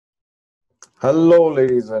Hello,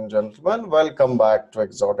 ladies and gentlemen. Welcome back to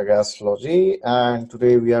Exotic Astrology. And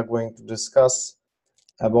today we are going to discuss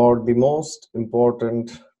about the most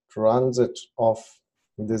important transit of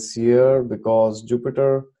this year because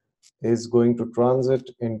Jupiter is going to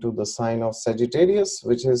transit into the sign of Sagittarius,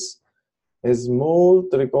 which is his Mool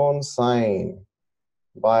Trikon sign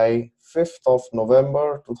by 5th of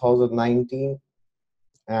November 2019.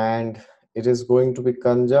 And it is going to be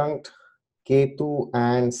conjunct Ketu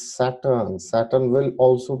and Saturn. Saturn will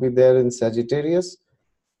also be there in Sagittarius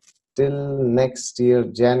till next year,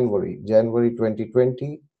 January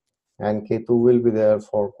 2020, and Ketu will be there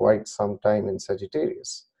for quite some time in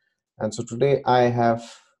Sagittarius. And so today I have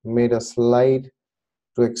made a slide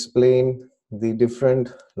to explain the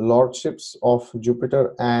different lordships of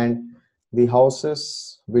Jupiter and the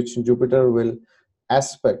houses which Jupiter will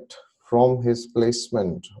aspect from his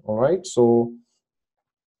placement. All right, so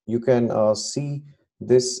you can see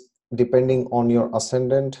this depending on your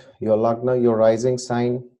ascendant, your lagna, your rising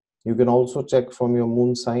sign. You can also check from your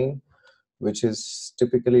moon sign, which is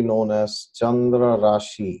typically known as Chandra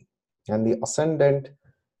Rashi, and the ascendant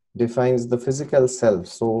defines the physical self.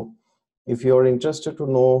 So if you're interested to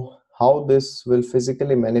know how this will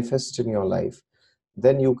physically manifest in your life,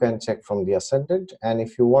 then you can check from the ascendant. And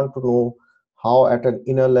if you want to know how at an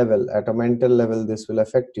inner level, at a mental level, this will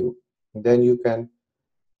affect you, then you can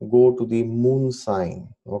go to the moon sign.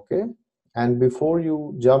 Okay, and before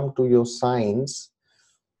you jump to your signs,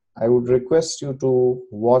 I would request you to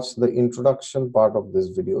watch the introduction part of this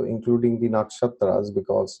video, including the nakshatras,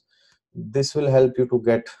 because this will help you to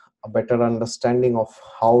get a better understanding of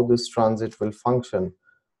how this transit will function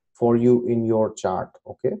for you in your chart.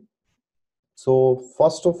 Okay, so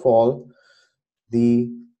first of all, the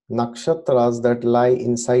nakshatras that lie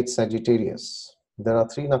inside Sagittarius. There are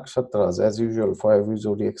three nakshatras as usual for every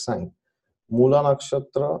zodiac sign: Mula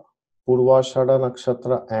Nakshatra, Purvashada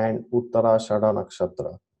Nakshatra, and Uttarashada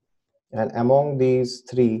Nakshatra. And among these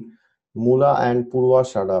three, Mula and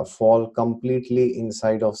Purvashada fall completely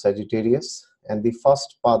inside of Sagittarius, and the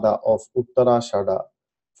first pada of Uttarashada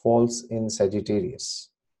falls in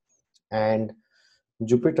Sagittarius. And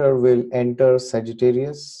Jupiter will enter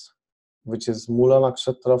Sagittarius, which is Mula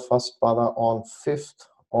Nakshatra first pada, on 5th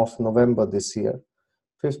of November this year,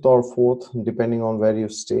 5th or 4th, depending on where you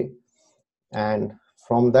stay. And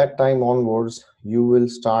from that time onwards, you will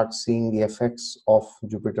start seeing the effects of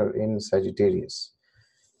Jupiter in Sagittarius.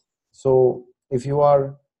 So if you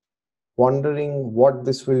are wondering what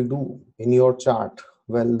this will do in your chart,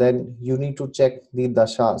 well, then you need to check the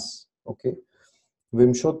dashas. Okay,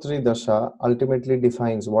 Vimshotri dasha ultimately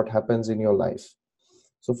defines what happens in your life.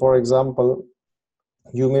 So for example,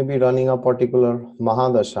 you may be running a particular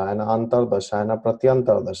Mahadasha and a Antardasha and a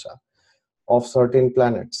Pratyantar dasha of certain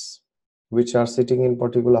planets which are sitting in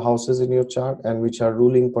particular houses in your chart and which are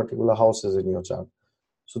ruling particular houses in your chart.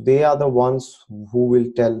 So they are the ones who will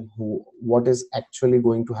tell what is actually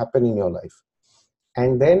going to happen in your life.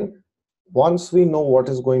 And then once we know what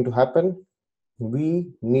is going to happen,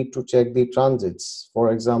 we need to check the transits.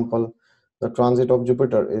 For example, the transit of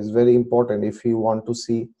Jupiter is very important if you want to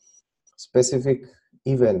see specific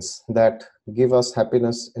events that give us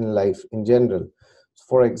happiness in life in general.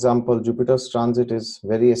 For example, Jupiter's transit is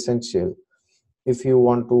very essential if you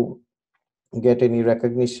want to get any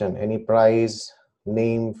recognition, any prize,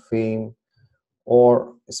 name, fame,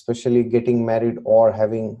 or especially getting married or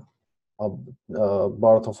having a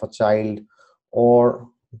birth of a child, or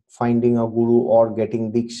finding a guru, or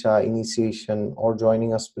getting diksha, initiation, or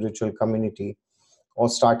joining a spiritual community, or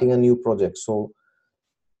starting a new project. So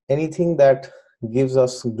anything that gives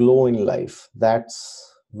us glow in life,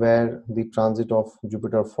 that's where the transit of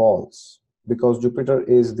Jupiter falls, because Jupiter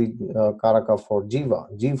is the karaka for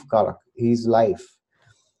Jiv Karak, he is life.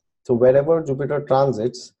 So wherever Jupiter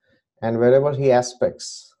transits and wherever he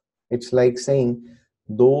aspects, it's like saying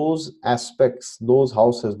those aspects, those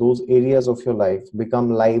houses, those areas of your life become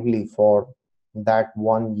lively for that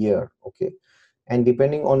 1 year. Okay, and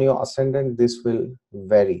depending on your ascendant, this will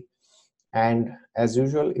vary. And as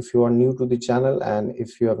usual, if you are new to the channel and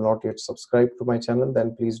if you have not yet subscribed to my channel,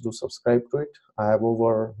 then please do subscribe to it. I have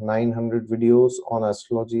over 900 videos on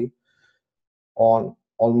astrology on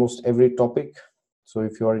almost every topic. So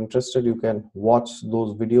if you are interested, you can watch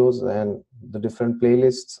those videos and the different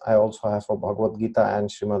playlists. I also have for Bhagavad Gita and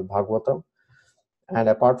Srimad Bhagavatam. And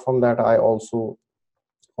apart from that, I also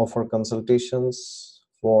offer consultations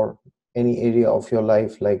for any area of your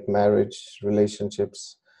life like marriage,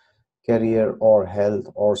 relationships, career, or health,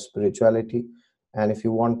 or spirituality. And if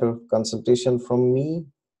you want a consultation from me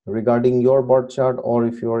regarding your birth chart, or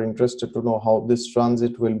if you are interested to know how this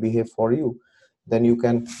transit will behave for you, then you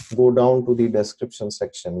can go down to the description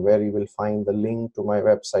section where you will find the link to my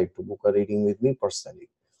website to book a reading with me personally.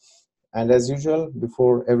 And as usual,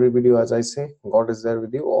 before every video, as I say, God is there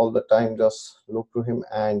with you all the time. Just look to him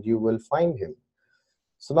and you will find him.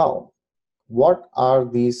 So now, what are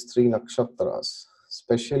these three nakshatras,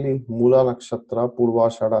 especially Mula Nakshatra,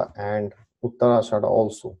 Purvashada and Uttarashada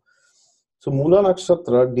also? So Mula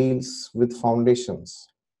Nakshatra deals with foundations.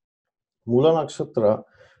 Mula Nakshatra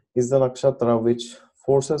is the nakshatra which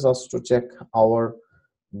forces us to check our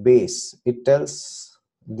base. It tells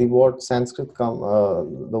the word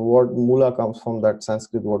the word Mula comes from that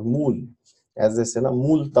Sanskrit word Mool, as they say, na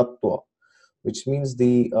Mool Tattva, which means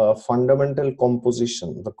the fundamental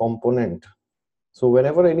composition, the component. So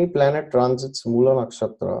whenever any planet transits Mula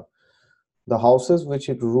Nakshatra, the houses which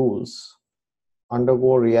it rules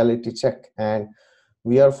undergo reality check, and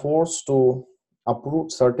we are forced to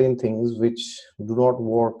uproot certain things which do not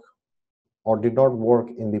work or did not work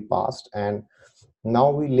in the past, and now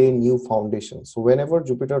we lay new foundations. So whenever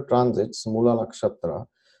Jupiter transits Mula Nakshatra,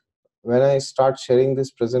 when I start sharing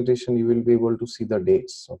this presentation, you will be able to see the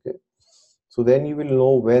dates. Okay, so then you will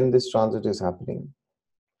know when this transit is happening,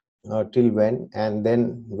 till when, and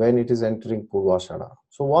then when it is entering Purvashada.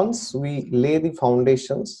 So once we lay the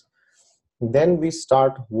foundations, then we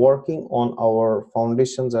start working on our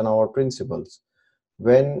foundations and our principles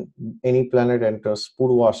when any planet enters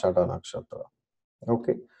Purvashada Nakshatra.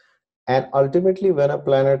 Okay, and ultimately when a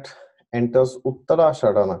planet enters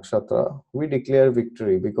Uttarashada Nakshatra, we declare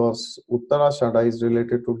victory, because Uttarashada is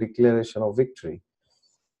related to declaration of victory.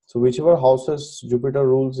 So whichever houses Jupiter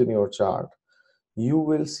rules in your chart, you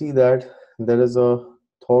will see that there is a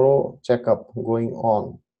thorough checkup going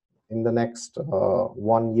on in the next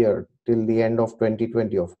 1 year till the end of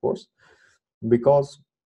 2020, of course, because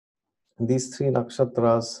these three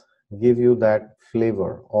nakshatras give you that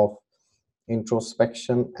flavor of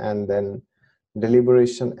introspection and then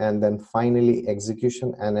deliberation and then finally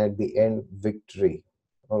execution and at the end victory.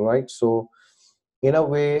 All right, so in a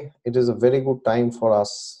way it is a very good time for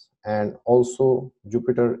us. And also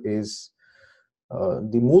Jupiter is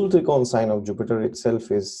the Mool Trikon sign of Jupiter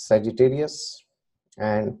itself is Sagittarius,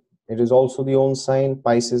 and it is also the own sign.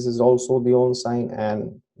 Pisces is also the own sign,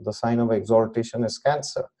 and the sign of exaltation is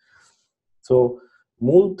Cancer. So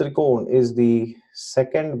Mool Trikon is the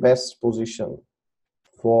second best position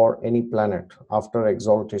for any planet after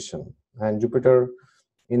exaltation, and Jupiter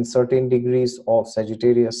in certain degrees of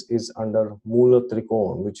Sagittarius is under Mula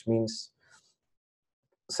Trikon, which means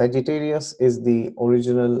Sagittarius is the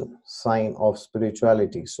original sign of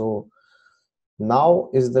spirituality. So now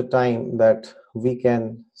is the time that we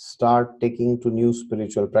can start taking to new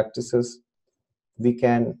spiritual practices. We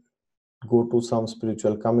can go to some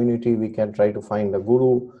spiritual community. We can try to find a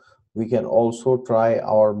guru. We can also try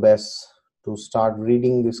our best to start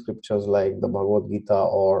reading the scriptures like the Bhagavad Gita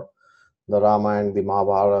or the Ramayana, the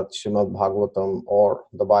Mahabharata, Srimad Bhagavatam, or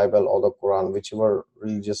the Bible or the Quran, whichever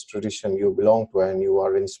religious tradition you belong to and you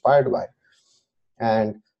are inspired by.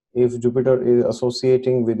 And if Jupiter is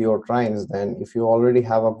associating with your trines, then if you already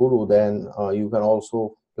have a guru, then you can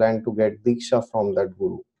also plan to get Diksha from that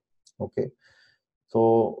guru. Okay,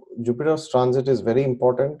 so Jupiter's transit is very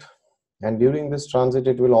important, and during this transit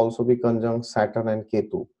it will also be conjunct Saturn and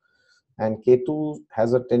Ketu. And Ketu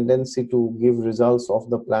has a tendency to give results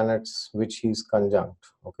of the planets which he is conjunct.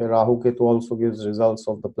 Okay, Rahu Ketu also gives results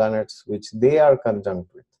of the planets which they are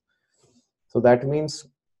conjunct with. So that means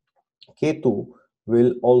Ketu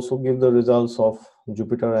will also give the results of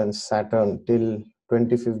Jupiter and Saturn till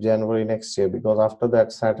 25th January next year, because after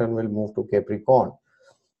that Saturn will move to Capricorn.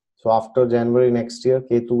 So after January next year,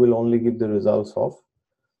 Ketu will only give the results of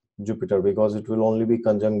Jupiter, because it will only be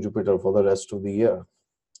conjunct Jupiter for the rest of the year.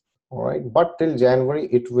 All right, but till January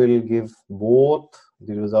it will give both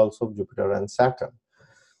the results of Jupiter and Saturn.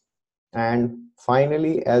 And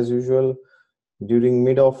finally, as usual, during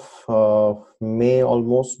mid of May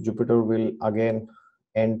almost, Jupiter will again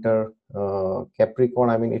enter Capricorn.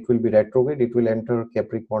 I mean, it will be retrograde. It will enter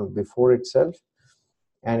Capricorn before itself,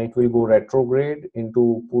 and it will go retrograde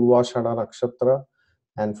into Purvashada Nakshatra.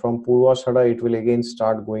 And from Purvashada, it will again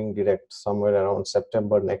start going direct somewhere around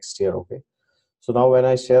September next year. Okay. So now when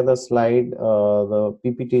I share the slide, the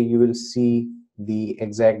PPT, you will see the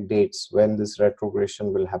exact dates when this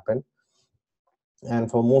retrogression will happen. And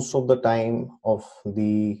for most of the time of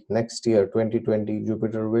the next year, 2020,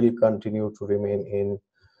 Jupiter will continue to remain in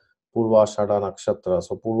Purvashada Nakshatra.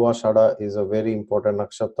 So Purvashada is a very important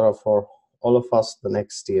nakshatra for all of us the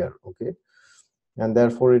next year. Okay. And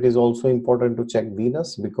therefore, it is also important to check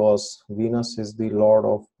Venus, because Venus is the lord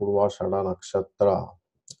of Purvashada Nakshatra.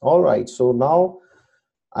 All right. So now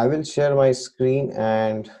I will share my screen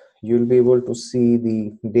and you'll be able to see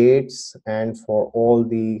the dates and for all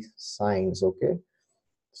the signs. Okay,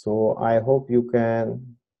 so I hope you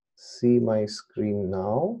can see my screen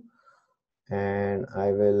now, and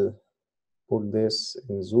I will put this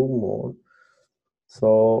in zoom mode.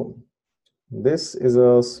 So this is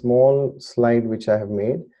a small slide which I have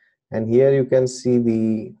made, and here you can see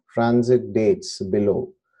the transit dates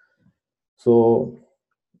below. So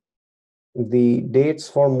the dates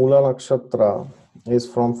for Mula Nakshatra is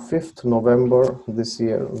from 5th November this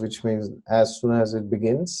year, which means as soon as it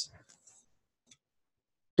begins,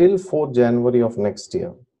 till 4th January of next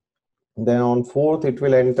year. Then on 4th it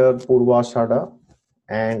will enter Purvashada,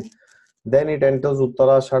 and then it enters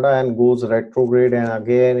Uttarashada and goes retrograde, and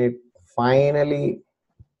again it finally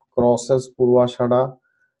crosses Purvashada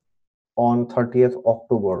on 30th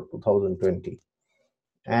October 2020.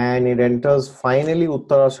 And it enters finally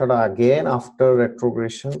Uttarashada again after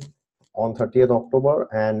retrogression on 30th October,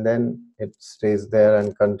 and then it stays there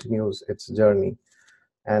and continues its journey.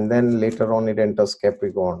 And then later on it enters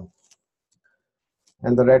Capricorn.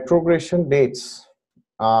 And the retrogression dates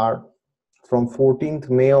are from 14th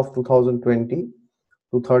May of 2020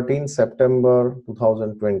 to 13th September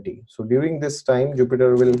 2020. So during this time,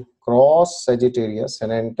 Jupiter will cross Sagittarius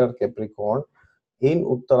and enter Capricorn in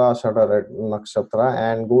Uttarashada Nakshatra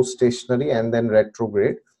and go stationary and then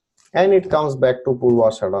retrograde, and it comes back to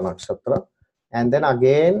Purvashada Nakshatra, and then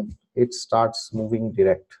again it starts moving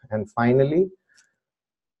direct, and finally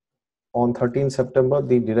on 13th September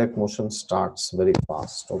the direct motion starts very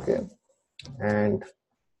fast. Okay, and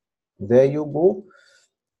there you go.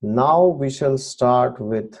 Now we shall start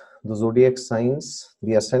with the zodiac signs,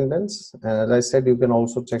 the ascendants, and as I said, you can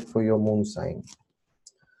also check for your moon sign.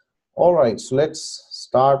 All right, so let's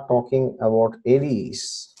start talking about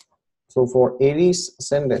Aries. So for Aries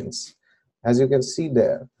ascendants, as you can see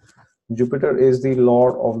there, Jupiter is the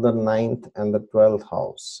lord of the 9th and the 12th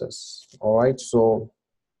houses. All right, so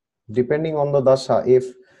depending on the dasha, if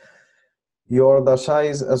your dasha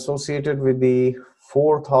is associated with the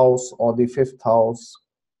 4th house or the 5th house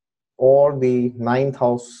or the 9th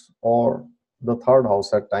house or the 3rd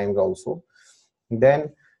house at times also, then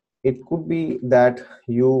it could be that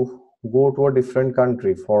you go to a different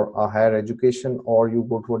country for a higher education, or you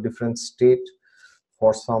go to a different state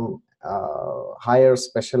for some higher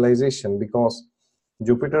specialization, because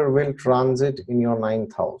Jupiter will transit in your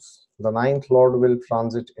 9th house. The 9th lord will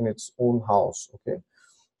transit in its own house. Okay,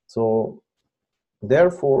 so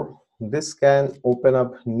therefore this can open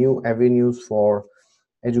up new avenues for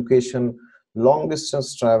education, long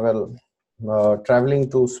distance travel, traveling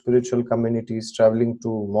to spiritual communities, traveling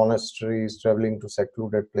to monasteries, traveling to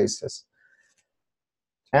secluded places.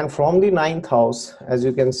 And from the 9th house, as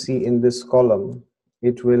you can see in this column,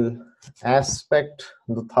 it will aspect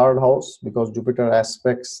the 3rd house, because Jupiter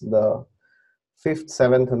aspects the 5th,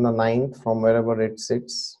 7th and the 9th from wherever it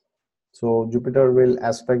sits. So Jupiter will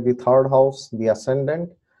aspect the 3rd house, the ascendant,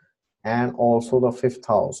 and also the 5th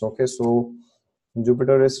house. Okay, so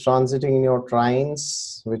Jupiter is transiting in your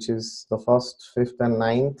trines, which is the 1st, 5th and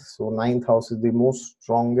 9th. So 9th house is the most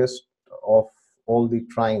strongest of all the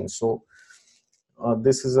trines. So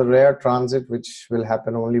this is a rare transit which will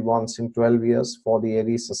happen only once in 12 years for the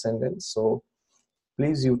Aries ascendant. So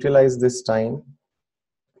please utilize this time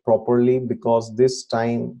properly, because this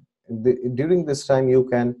time, during this time, you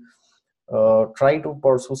can try to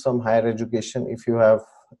pursue some higher education.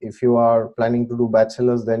 If you are planning to do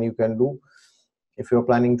bachelor's, then you can do. If you're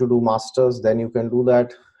planning to do masters, then you can do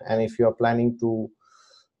that. And if you're planning to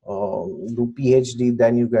do PhD,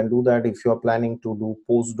 then you can do that. If you're planning to do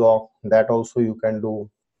postdoc, that also you can do.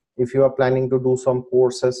 If you are planning to do some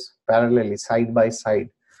courses parallelly, side by side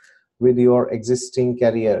with your existing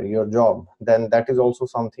career, your job, then that is also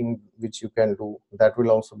something which you can do. That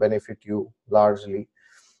will also benefit you largely.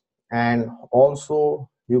 And also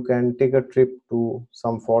you can take a trip to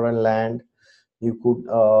some foreign land. You could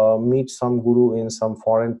meet some guru in some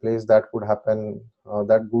foreign place. That could happen.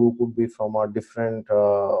 That guru could be from a different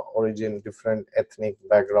origin, different ethnic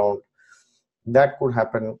background. That could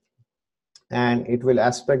happen. And it will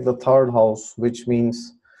aspect the 3rd house, which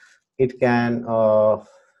means it can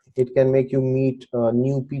make you meet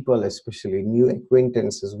new people, especially new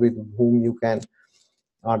acquaintances with whom you can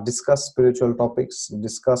discuss spiritual topics,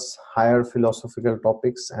 discuss higher philosophical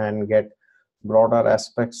topics, and get broader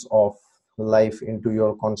aspects of life into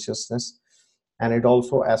your consciousness. And it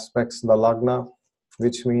also aspects the Lagna,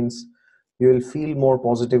 which means you will feel more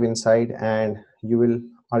positive inside, and you will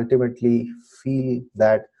ultimately feel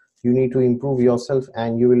that you need to improve yourself,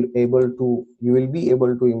 and you will be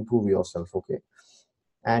able to improve yourself. Okay,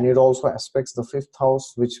 And it also aspects the fifth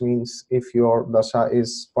house, which means if your dasha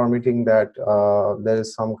is permitting that there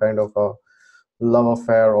is some kind of a love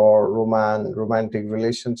affair or romantic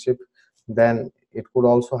relationship, then it could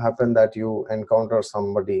also happen that you encounter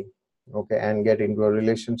somebody, okay, and get into a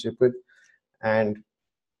relationship with. And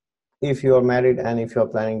if you are married and if you are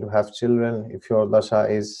planning to have children, if your dasha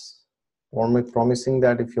is promising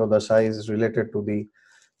that, if your dasha is related to the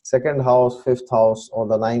second house, fifth house, or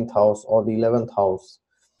the ninth house, or the 11th house,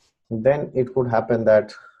 then it could happen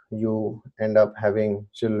that you end up having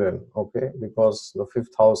children, okay, because the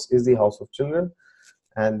fifth house is the house of children,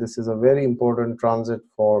 and this is a very important transit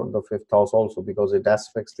for the fifth house also because it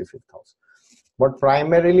aspects the fifth house. But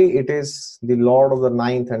primarily it is the lord of the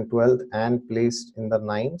ninth and 12th and placed in the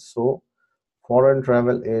ninth, so foreign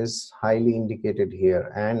travel is highly indicated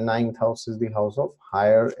here. And ninth house is the house of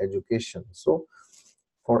higher education. So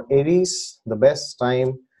for Aries, the best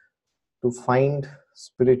time to find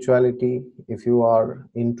spirituality, if you are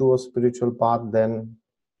into a spiritual path, then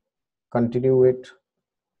continue it.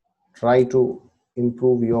 Try to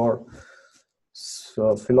improve your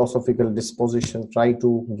philosophical disposition. Try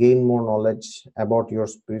to gain more knowledge about your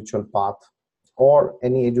spiritual path or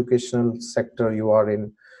any educational sector you are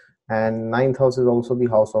in. And ninth house is also the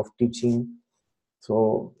house of teaching.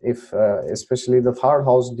 So if especially the third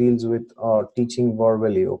house deals with teaching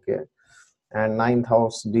verbally, okay, and ninth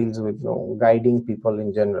house deals with guiding people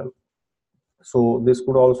in general. So this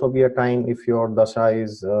could also be a time, if your dasha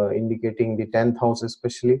is indicating the 10th house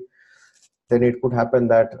especially, then it could happen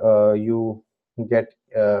that you get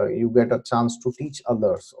a chance to teach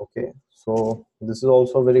others, okay. So this is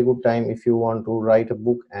also a very good time if you want to write a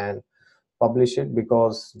book and publish it,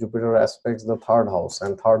 because Jupiter aspects the third house,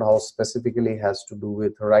 and third house specifically has to do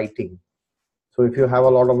with writing. So if you have a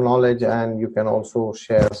lot of knowledge, and you can also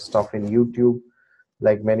share stuff in YouTube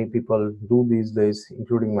like many people do these days,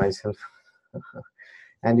 including myself.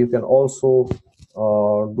 And you can also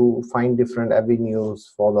find different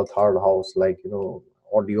avenues for the third house, like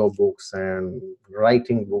audio books and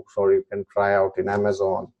writing books, or you can try out in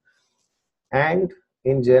Amazon. And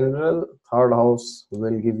in general, third house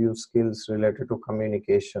will give you skills related to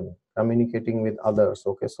communicating with others,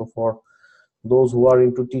 okay. So for those who are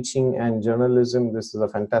into teaching and journalism, this is a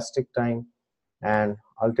fantastic time. And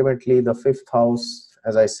ultimately the fifth house,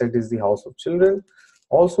 as I said, is the house of children,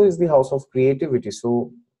 also is the house of creativity.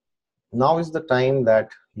 So now is the time that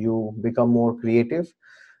you become more creative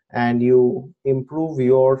and you improve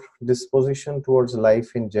your disposition towards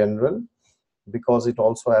life in general, because it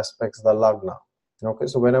also aspects the lagna, okay.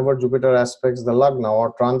 So whenever Jupiter aspects the lagna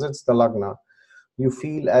or transits the lagna, you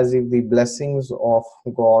feel as if the blessings of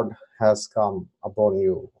God has come upon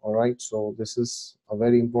you, all right. So this is a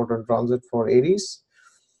very important transit for Aries.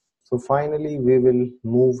 So finally we will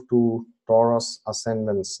move to Taurus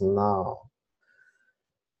ascendants now.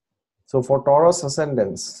 So for Taurus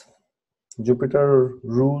ascendants, Jupiter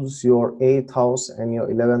rules your 8th house and your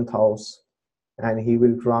 11th house, and he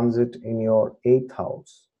will transit in your 8th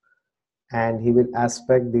house, and he will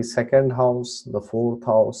aspect the 2nd house, the 4th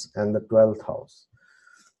house, and the 12th house.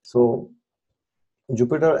 So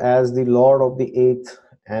Jupiter as the lord of the 8th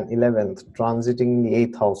and 11th transiting in the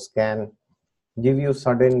 8th house can give you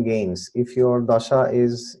sudden gains. If your dasha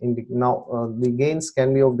is the gains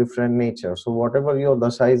can be of different nature. So whatever your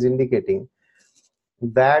dasha is indicating,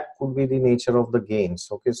 that could be the nature of the gains,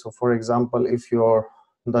 okay. So for example, if your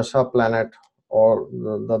dasha planet or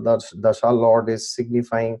the dasha lord is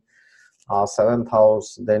signifying 7th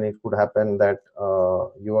house, then it could happen that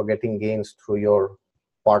you are getting gains through your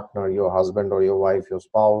partner, your husband or your wife, your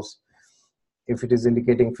spouse. If it is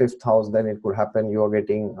indicating 5th house, then it could happen you are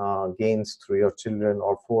getting gains through your children,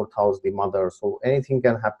 or 4th house, the mother. So anything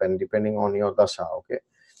can happen depending on your dasha, okay.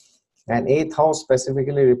 And 8th house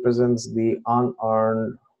specifically represents the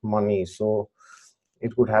unearned money. So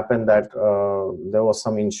it could happen that there was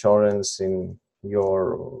some insurance in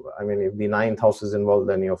your, I mean, if the 9th house is involved,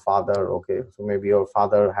 then your father, okay. So maybe your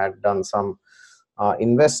father had done some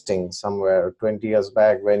investing somewhere 20 years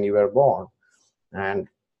back when you were born, and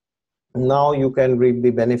now you can reap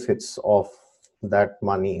the benefits of that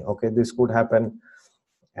money, okay. This could happen.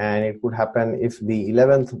 And it could happen if the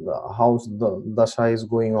 11th house the dasha is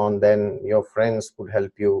going on, then your friends could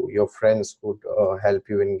help you. Your friends could help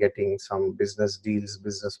you in getting some business deals,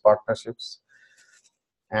 business partnerships.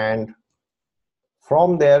 And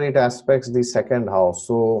from there it aspects the 2nd house.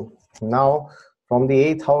 So now from the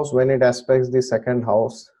 8th house, when it aspects the 2nd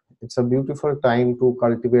house, it's a beautiful time to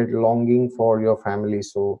cultivate longing for your family.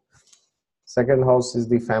 So 2nd house is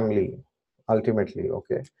the family ultimately,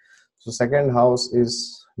 okay. So 2nd house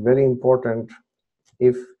is very important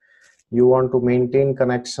if you want to maintain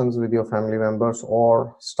connections with your family members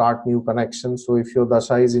or start new connections. So if your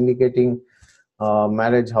dasha is indicating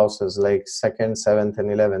marriage houses like 2nd, 7th and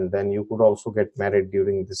 11th, then you could also get married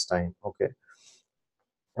during this time. Okay,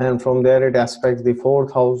 and from there it aspects the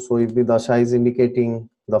 4th house. So if the dasha is indicating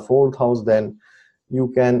the 4th house, then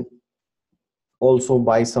you can also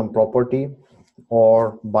buy some property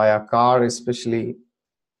or buy a car, especially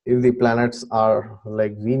if the planets are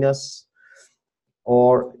like Venus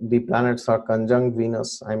or the planets are conjunct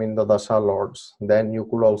Venus, I mean the dasha lords, then you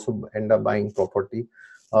could also end up buying property,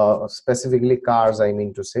 specifically cars, I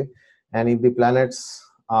mean to say. And if the planets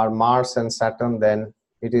are Mars and Saturn, then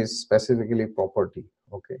it is specifically property.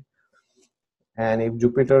 Okay, and if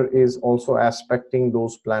Jupiter is also aspecting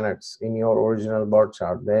those planets in your original birth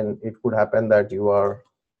chart, then it could happen that you are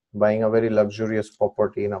buying a very luxurious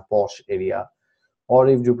property in a posh area. Or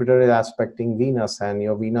if Jupiter is aspecting Venus and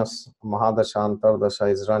your Venus Mahadasha Antardasha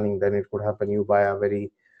is running, then it could happen you buy a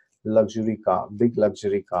very luxury car, big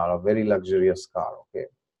luxury car, a very luxurious car. Okay,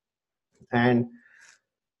 and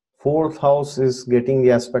 4th house is getting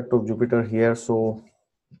the aspect of Jupiter here. So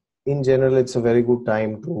in general, it's a very good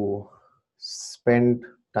time to spend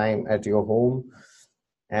time at your home.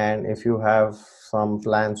 And if you have some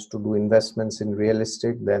plans to do investments in real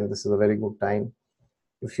estate, then this is a very good time.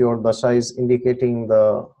 If your dasha is indicating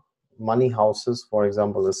the money houses, for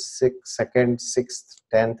example, the 2nd, 6th,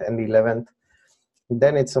 10th and 11th,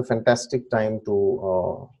 then it's a fantastic time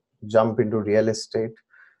to jump into real estate.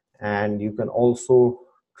 And you can also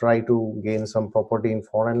try to gain some property in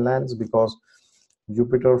foreign lands, because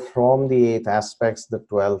Jupiter from the 8th aspects the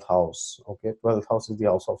 12th house. Okay, 12th house is the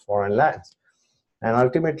house of foreign lands, and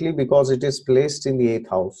ultimately because it is placed in the 8th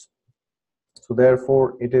house, so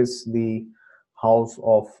therefore it is the house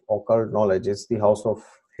of occult knowledge, it's the house of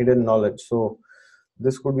hidden knowledge. So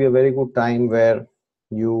this could be a very good time where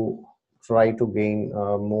you try to gain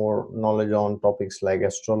more knowledge on topics like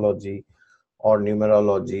astrology or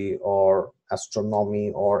numerology or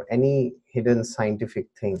astronomy or any hidden scientific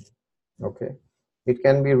thing. Okay, it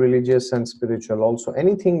can be religious and spiritual also,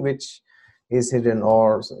 anything which is hidden.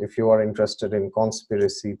 Or if you are interested in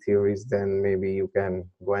conspiracy theories, then maybe you can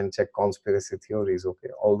go and check conspiracy theories. Okay,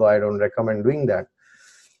 although I don't recommend doing that,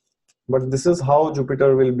 but this is how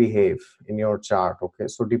Jupiter will behave in your chart. Okay,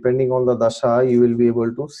 so depending on the dasha, you will be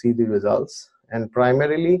able to see the results. And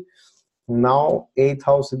primarily now 8th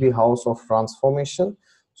house is the house of transformation.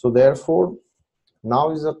 So therefore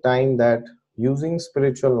now is the time that using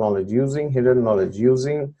spiritual knowledge, using hidden knowledge,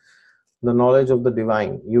 using the knowledge of the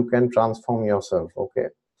divine, you can transform yourself. Okay,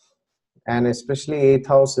 and especially 8th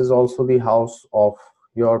house is also the house of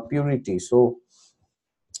your purity. So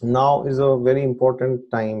now is a very important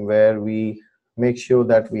time where we make sure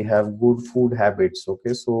that we have good food habits.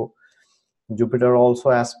 Okay, so Jupiter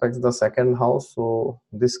also aspects the 2nd house, so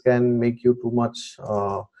this can make you too much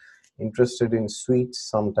interested in sweets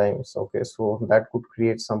sometimes. Okay, so that could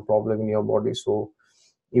create some problem in your body. So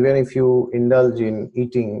even if you indulge in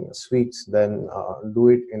eating sweets, then do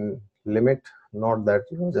it in limit, not that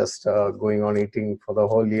you're just going on eating for the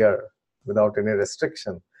whole year without any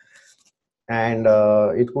restriction. And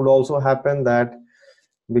it could also happen that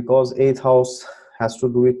because 8th house has to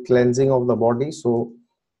do with cleansing of the body, so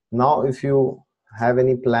now if you have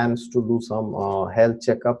any plans to do some health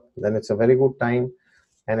checkup, then it's a very good time.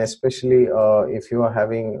 And especially if you are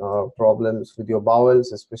having problems with your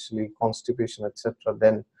bowels, especially constipation, etc.,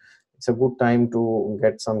 then it's a good time to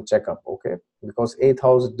get some checkup. Okay, because 8th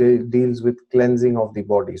house deals with cleansing of the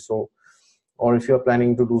body. So, or if you're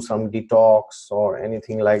planning to do some detox or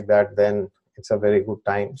anything like that, then it's a very good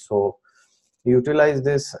time. So utilize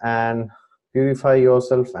this and purify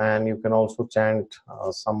yourself. And you can also chant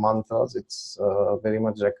some mantras. It's very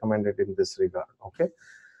much recommended in this regard. Okay,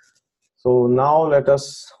 so now let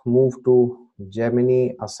us move to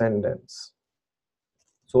Gemini ascendants.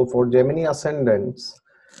 So for Gemini ascendants,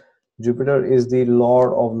 Jupiter is the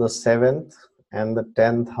lord of the 7th and the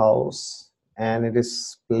 10th house, and it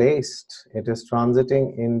is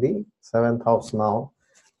transiting in the 7th house now.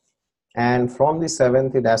 And from the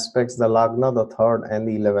 7th, it aspects the Lagna, the 3rd and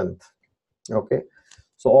the 11th. Okay,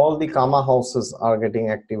 so all the Kama houses are getting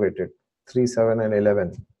activated, 3, 7 and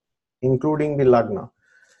 11, including the Lagna.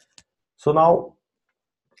 So now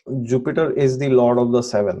Jupiter is the lord of the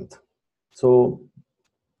 7th. So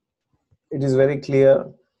it is very clear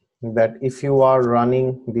that if you are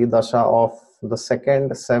running the dasha of the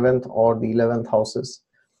 2nd, 7th or the 11th houses,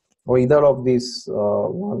 or either of these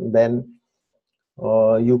one, then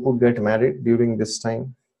you could get married during this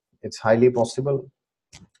time. It's highly possible.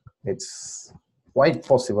 It's quite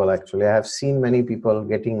possible actually. I have seen many people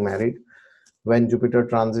getting married when Jupiter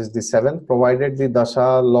transits the 7th, provided the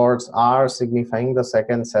dasha lords are signifying the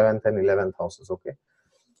 2nd, 7th and 11th houses. Okay.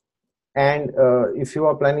 And if you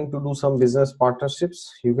are planning to do some business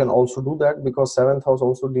partnerships, you can also do that, because 7th house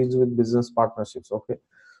also deals with business partnerships. Okay.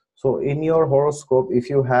 So in your horoscope, if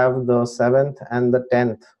you have the 7th and the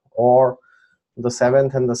 10th, or the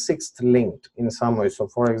 7th and the 6th linked in some way. So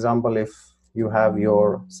for example, if you have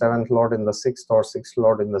your 7th lord in the 6th, or 6th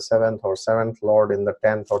lord in the 7th, or 7th lord in the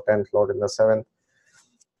 10th, or 10th lord in the 7th,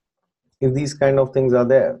 if these kind of things are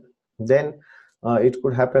there, then it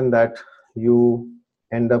could happen that you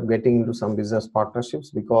end up getting into some business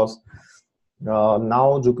partnerships, because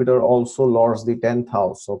now Jupiter also lords the 10th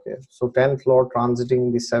house. Okay, so 10th lord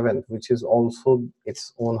transiting the 7th, which is also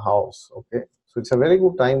its own house. Okay, so it's a very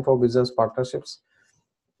good time for business partnerships.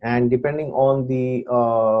 And depending on the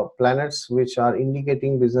planets which are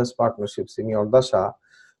indicating business partnerships in your dasha,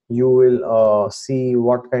 you will see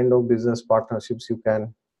what kind of business partnerships you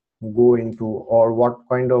can go into, or what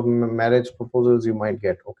kind of marriage proposals you might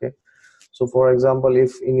get. Okay, so for example,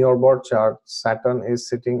 if in your birth chart Saturn is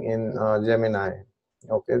sitting in Gemini,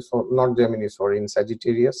 okay, so not Gemini, sorry, in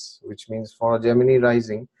Sagittarius, which means for a Gemini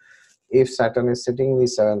rising, if Saturn is sitting in the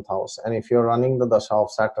 7th house, and if you're running the dasha of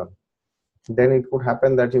Saturn, then it could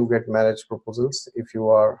happen that you get marriage proposals if you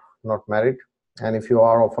are not married, and if you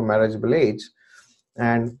are of a marriageable age.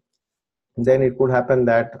 And then it could happen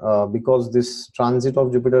that because this transit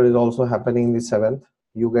of Jupiter is also happening in the 7th,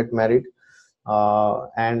 you get married,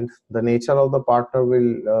 and the nature of the partner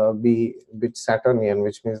will be a bit Saturnian,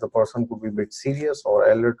 which means the person could be a bit serious or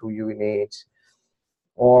elder to you in age,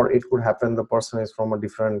 or it could happen the person is from a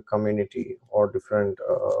different community or different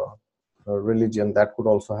religion. That could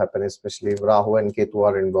also happen, especially if Rahu and Ketu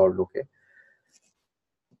are involved. Okay,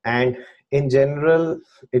 and in general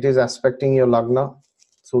it is aspecting your lagna,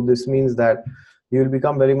 so this means that you will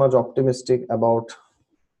become very much optimistic about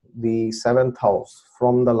the 7th house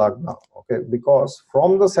from the lagna. Okay, because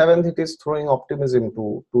from the 7th it is throwing optimism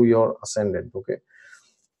to your ascendant. Okay,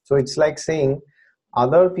 so it's like saying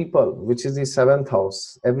other people, which is the 7th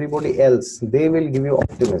house, everybody else, they will give you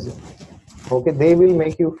optimism. Okay, they will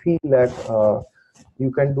make you feel that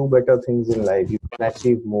you can do better things in life, you can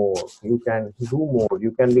achieve more, you can do more,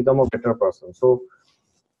 you can become a better person. So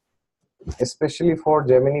especially for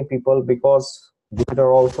Gemini people, because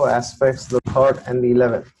Jupiter also aspects the 3rd and the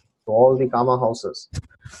 11th, so all the karma houses.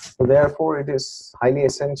 So therefore it is highly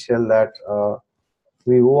essential that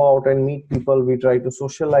we go out and meet people, we try to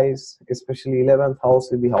socialize, especially 11th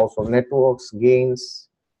house is the house of networks, gains.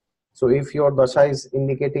 So if your dasha is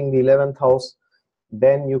indicating the 11th house,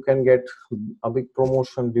 then you can get a big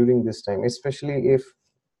promotion during this time, especially if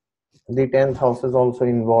the 10th house is also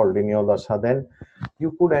involved in your dasha, then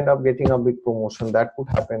you could end up getting a big promotion. That could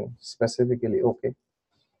happen specifically. Okay,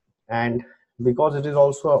 and because it is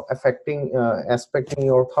also affecting aspecting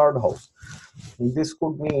your 3rd house, this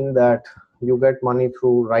could mean that you get money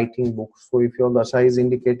through writing books. So if your dasha is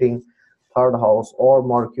indicating 3rd house or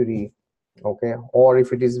Mercury, okay, or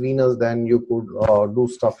if it is Venus, then you could do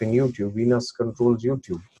stuff in YouTube. Venus controls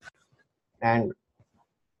YouTube. And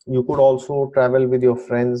you could also travel with your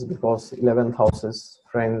friends, because 11th house is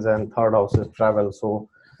friends and 3rd house is travel. So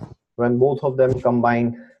when both of them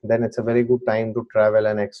combine, then it's a very good time to travel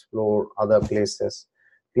and explore other places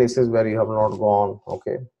where you have not gone.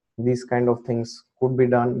 Okay, these kind of things could be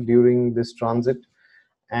done during this transit.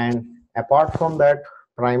 And apart from that,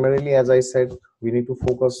 primarily, as I said, we need to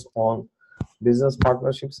focus on business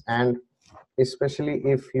partnerships. And especially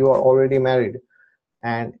if you are already married,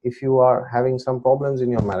 and if you are having some problems in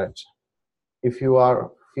your marriage, if you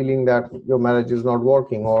are feeling that your marriage is not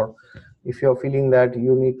working, or if you're feeling that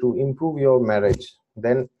you need to improve your marriage,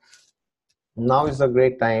 then now is a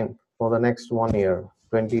great time for the next 1 year,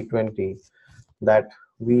 2020, that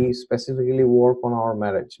we specifically work on our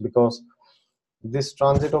marriage. Because this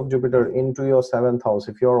transit of Jupiter into your 7th house,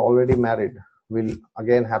 if you're already married, will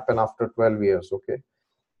again happen after 12 years. Okay,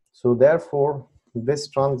 so therefore this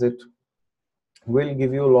transit will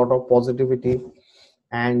give you a lot of positivity,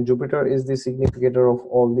 and Jupiter is the significator of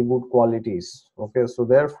all the good qualities. Okay, so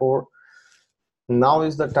therefore now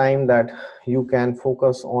is the time that you can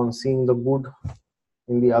focus on seeing the good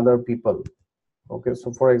in the other people. Okay,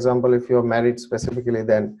 so for example, if you're married specifically,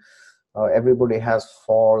 then everybody has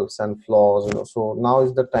faults and flaws, you know. So now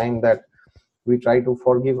is the time that we try to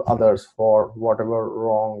forgive others for whatever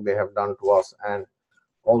wrong they have done to us, and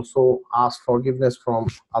also ask forgiveness from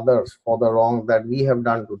others for the wrong that we have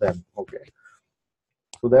done to them. Okay,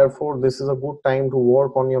 so therefore this is a good time to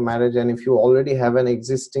work on your marriage. And if you already have an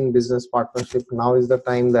existing business partnership, now is the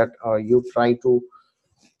time that you try to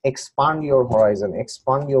expand your horizon,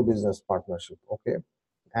 expand your business partnership. Okay,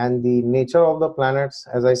 and the nature of the planets,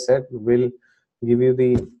 as I said, will give you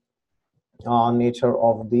the nature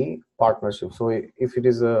of the partnership. So if it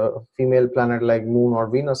is a female planet like Moon or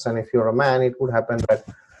Venus, and if you're a man, it could happen that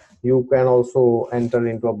you can also enter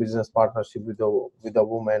into a business partnership with a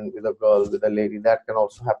woman, with a girl, with a lady. That can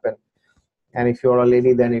also happen. And if you're a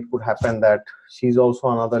lady, then it could happen that she's also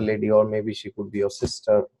another lady, or maybe she could be your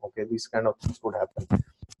sister. Okay, these kind of things could happen.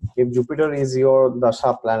 If Jupiter is your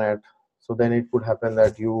dasha planet, so then it could happen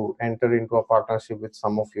that you enter into a partnership with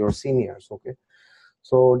some of your seniors. Okay,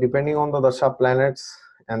 so depending on the dasha planets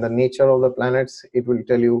and the nature of the planets, it will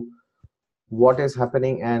tell you what is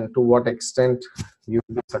happening and to what extent you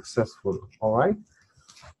will be successful. All right,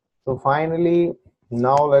 so finally,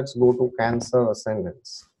 now let's go to Cancer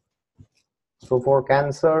ascendants. So for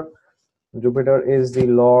Cancer, Jupiter is the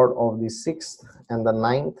lord of the 6th and the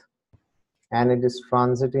 9th, and it is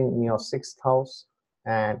transiting in your 6th house,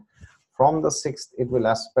 and from the 6th it will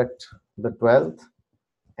aspect the 12th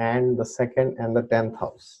and the 2nd and the 10th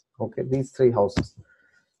house. Okay, these three houses.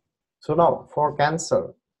 So now for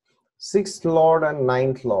Cancer, 6th lord and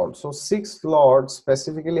 9th lord. So 6th lord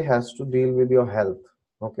specifically has to deal with your health.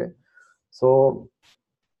 Okay, so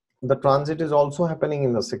the transit is also happening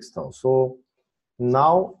in the 6th house. So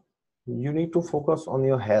now you need to focus on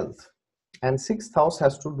your health, and 6th house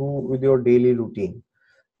has to do with your daily routine,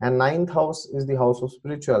 and 9th house is the house of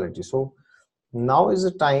spirituality. So now is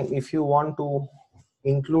the time, if you want to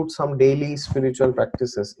include some daily spiritual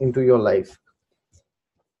practices into your life,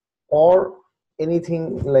 or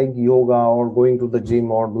anything like yoga or going to the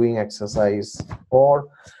gym or doing exercise or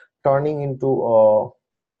turning into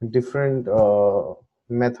different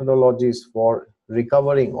methodologies for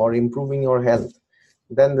recovering or improving your health,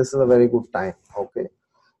 then this is a very good time. Okay,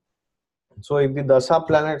 so if the dasha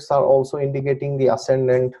planets are also indicating the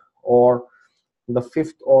ascendant or the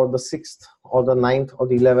 5th or the 6th or the 9th or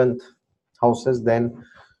the 11th houses, then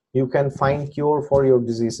you can find cure for your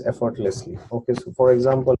disease effortlessly. Okay, so for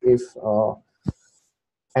example, if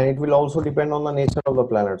and it will also depend on the nature of the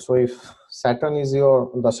planet. So if Saturn is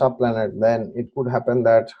your dasha planet, then it could happen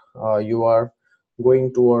that you are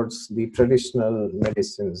going towards the traditional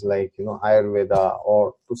medicines like Ayurveda,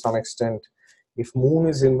 or to some extent, if Moon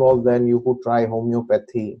is involved, then you could try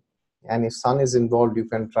homeopathy, and if Sun is involved, you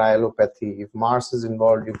can try allopathy. If Mars is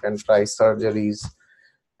involved, you can try surgeries.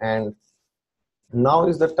 And now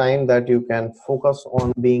is the time that you can focus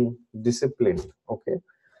on being disciplined. Okay,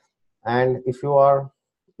 and if your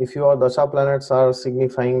dasha planets are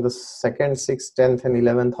signifying the 2nd, 6th, 10th and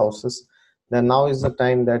 11th houses, then now is the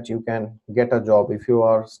time that you can get a job. If you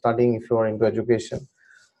are studying, if you are into education,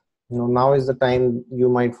 now is the time you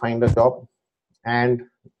might find a job. And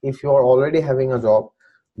if you are already having a job,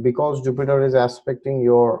 because Jupiter is aspecting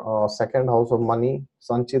your 2nd house of money,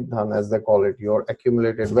 sanchit dhan as they call it, your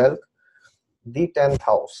accumulated wealth, the 10th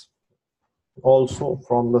house also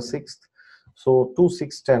from the 6th. So 2,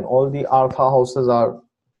 6, 10, all the artha houses are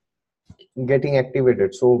getting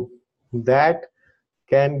activated. So that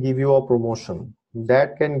can give you a promotion,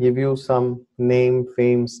 that can give you some name,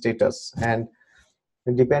 fame, status, and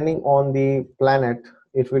depending on the planet,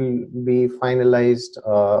 it will be finalized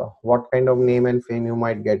what kind of name and fame you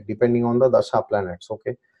might get depending on the dasha planets.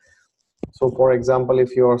 Okay, so for example,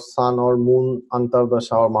 if your sun or moon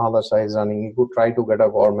antardasha or mahadasha is running, you could try to get a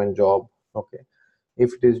government job. Okay,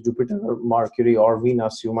 if it is Jupiter, Mercury or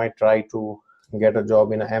Venus, you might try to get a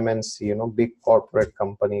job in a MNC, big corporate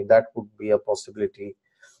company. That could be a possibility.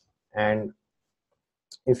 And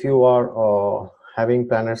if you are having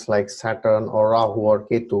planets like Saturn or Rahu or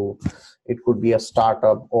Ketu, it could be a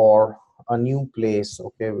startup or a new place,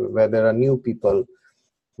 okay, where there are new people,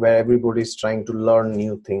 where everybody is trying to learn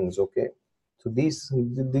new things. Okay, so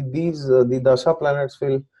the dasha planets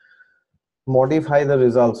will modify the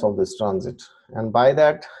results of this transit, and by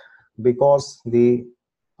that, because the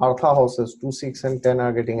artha houses 2, 6 and 10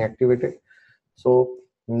 are getting activated, so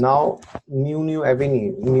now new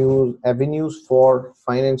avenues for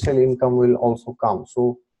financial income will also come.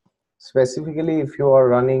 So specifically, if you are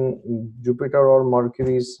running Jupiter or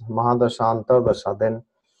Mercury's mahadasha antardasha, then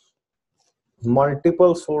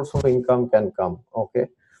multiple source of income can come. Okay,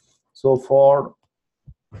 so for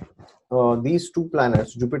these two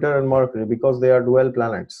planets, Jupiter and Mercury, because they are dual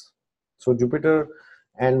planets, so Jupiter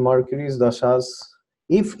and Mercury's dashas,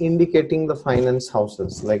 if indicating the finance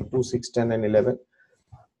houses like 2, 6, 10 and 11,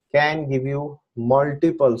 can give you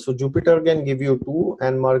multiple. So Jupiter can give you 2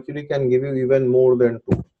 and Mercury can give you even more than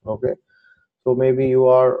 2. Okay, so maybe you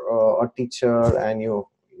are a teacher and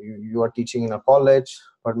you are teaching in a college,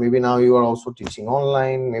 but maybe now you are also teaching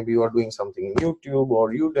online. Maybe you are doing something in YouTube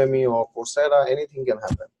or Udemy or Coursera. Anything can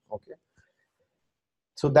happen. Okay,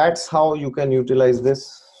 so that's how you can utilize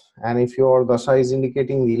this. And if your dasha is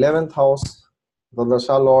indicating the 11th house, the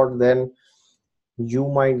dasha lord, then you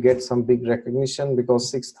might get some big recognition,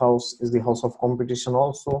 because 6th house is the house of competition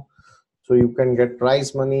also. So you can get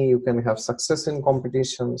prize money, you can have success in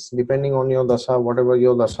competitions, depending on your dasha, whatever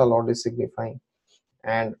your dasha lord is signifying.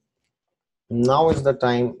 And now is the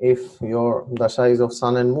time, if your dasha is of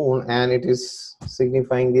sun and moon and it is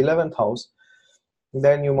signifying the 11th house,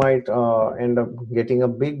 then you might end up getting a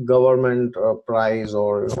big government prize,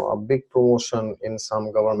 or a big promotion in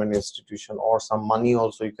some government institution, or some money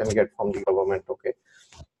also you can get from the government. Okay,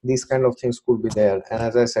 these kind of things could be there. And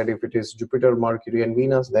as I said, if it is Jupiter, Mercury and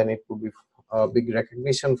Venus, then it could be a big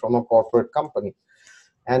recognition from a corporate company.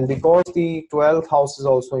 And because the 12th house is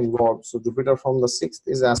also involved, so Jupiter from the 6th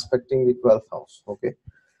is aspecting the 12th house. Okay,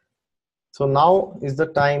 so now is the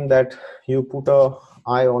time that you put a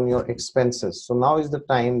eye on your expenses. So now is the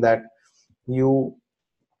time that you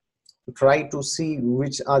try to see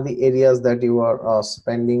which are the areas that you are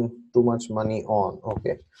spending too much money on.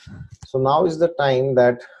 Okay, so now is the time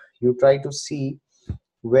that you try to see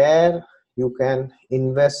where you can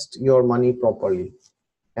invest your money properly.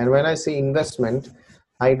 And when I say investment,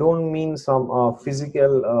 I don't mean some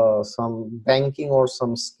physical some banking or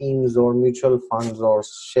some schemes or mutual funds or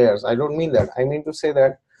shares. I don't mean that. I mean to say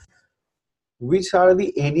that which are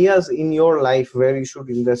the areas in your life where you should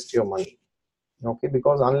invest your money. Okay,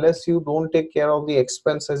 because unless you don't take care of the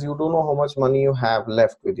expenses, you don't know how much money you have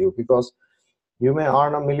left with you. Because you may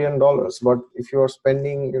earn $1 million, but if you are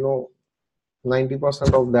spending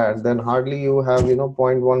 90% of that, then hardly you have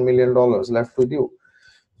 $0.1 million left with you.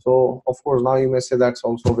 So of course now you may say that's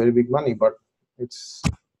also very big money, but it's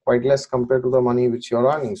quite less compared to the money which you're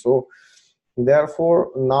earning. So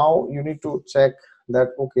therefore now you need to check that,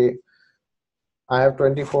 okay, I have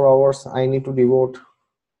 24 hours, I need to devote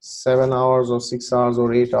 7 hours or 6 hours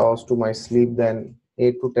or 8 hours to my sleep, then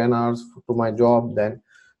 8 to 10 hours to my job, then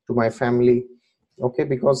to my family. Okay,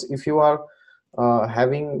 because if you are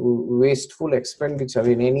having wasteful expenditure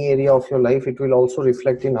in any area of your life, it will also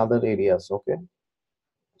reflect in other areas. Okay,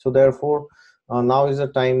 so therefore now is the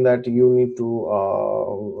time that you need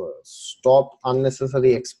to stop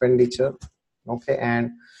unnecessary expenditure. Okay,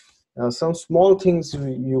 and some small things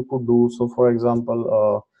you could do. So for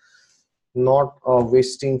example, not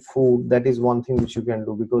wasting food, that is one thing which you can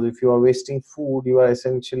do, because if you are wasting food, you are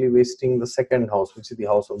essentially wasting the second house, which is the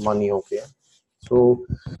house of money. Okay, so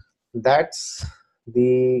that's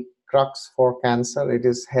the crux for Cancer. It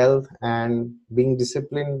is health and being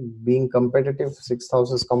disciplined, being competitive. 6th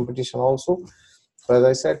house is competition also. So as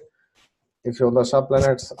I said, if your dasha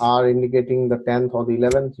planets are indicating the 10th or the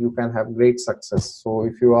 11th, you can have great success. So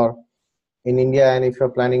if you are in India and if you're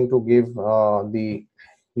planning to give the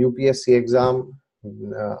UPSC exam,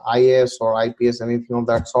 IAS or IPS, anything of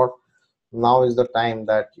that sort, now is the time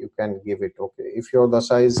that you can give it. Okay, if your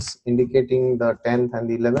dasha is indicating the 10th and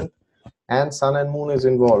the 11th, and sun and moon is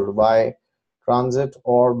involved by transit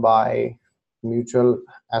or by mutual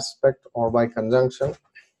aspect or by conjunction,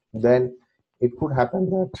 then it could happen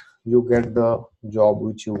that you get the job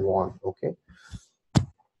which you want. Okay,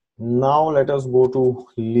 now let us go to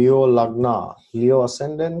Leo Lagna, Leo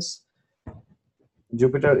ascendants.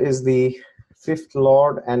 Jupiter is the 5th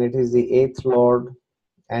lord and it is the 8th lord,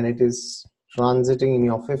 and it is transiting in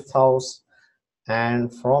your 5th house,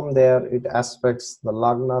 and from there it aspects the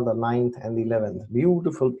Lagna, the 9th and the 11th.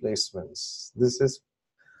 Beautiful placements. This is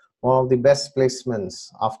one of the best placements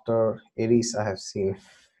after Aries I have seen.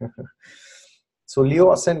 So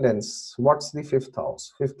Leo ascendants, what's the 5th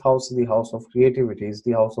house? 5th house is the house of creativity, it's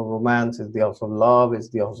the house of romance, it's the house of love, it's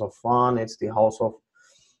the house of fun, it's the house of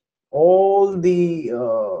all the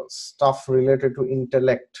stuff related to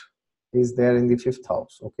intellect is there in the 5th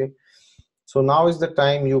house. Okay, so now is the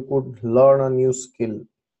time you could learn a new skill.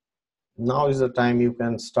 Now is the time you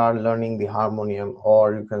can start learning the harmonium,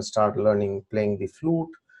 or you can start learning playing the flute,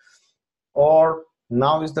 or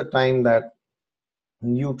now is the time that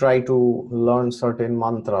you try to learn certain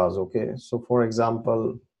mantras. Okay, so for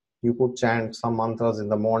example, you could chant some mantras in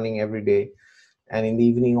the morning every day, and in the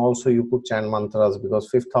evening also you could chant mantras, because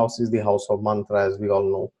 5th house is the house of mantra, as we all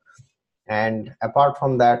know. And apart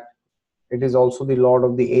from that, it is also the lord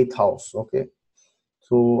of the 8th house. Okay,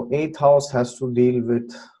 so 8th house has to deal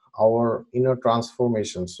with our inner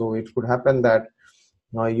transformation. So it could happen that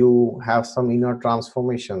you have some inner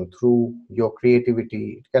transformation through your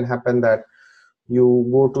creativity. It can happen that you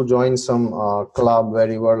go to join some club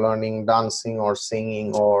where you are learning dancing or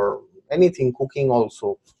singing or anything, cooking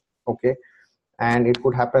also, okay. And it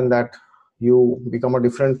could happen that you become a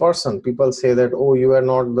different person. People say that, oh, you are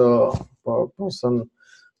not the person,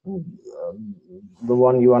 the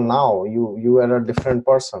one you are now. You are a different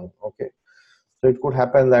person, okay. So it could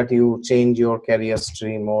happen that you change your career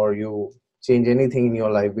stream, or you change anything in your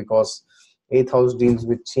life, because 8th house deals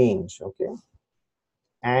with change, okay.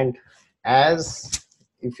 And as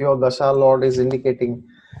if your dasha lord is indicating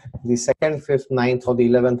the 2nd, 5th, 9th, or the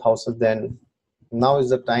 11th houses, then now is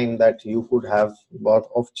the time that you could have birth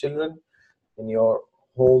of children in your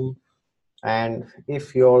home. And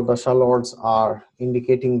if your dasha lords are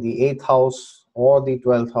indicating the 8th house or the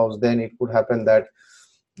 12th house, then it could happen that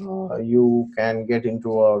you can get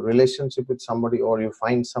into a relationship with somebody, or you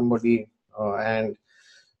find somebody and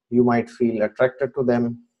you might feel attracted to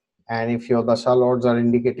them. And if your dasha lords are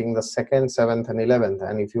indicating the 2nd, 7th, and 11th,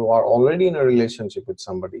 and if you are already in a relationship with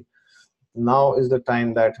somebody, now is the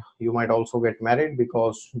time that you might also get married,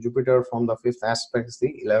 because Jupiter from the 5th aspects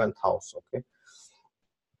the 11th house, okay.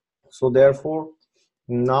 So therefore,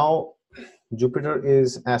 now Jupiter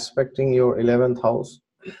is aspecting your 11th house,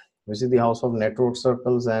 which is the house of network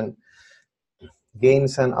circles and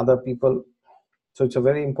gains and other people. So it's a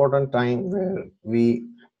very important time where we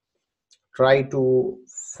try to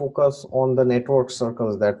focus on the network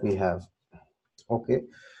circles that we have, okay.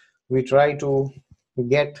 We try to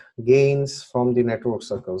get gains from the network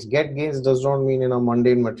circles. Get gains does not mean in a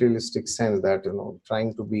mundane materialistic sense that,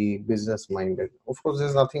 trying to be business minded. Of course,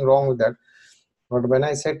 there's nothing wrong with that. But when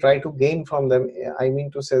I say try to gain from them, I mean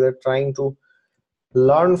to say that trying to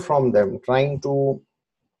learn from them, trying to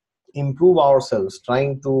improve ourselves,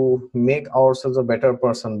 trying to make ourselves a better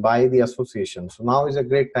person by the association. So now is a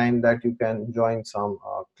great time that you can join some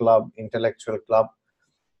club, intellectual club.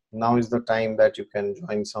 Now is the time that you can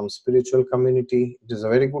join some spiritual community. It is a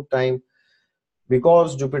very good time,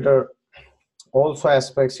 because Jupiter also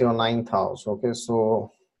aspects your 9th house, okay.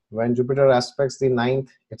 So when Jupiter aspects the 9th,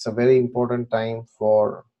 it's a very important time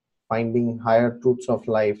for finding higher truths of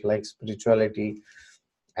life, like spirituality,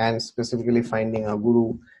 and specifically finding a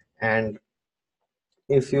guru. And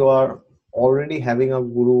if you are already having a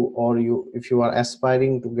guru, or if you are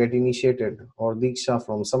aspiring to get initiated or diksha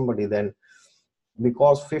from somebody, then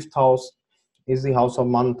because 5th house is the house of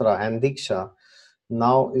mantra and diksha,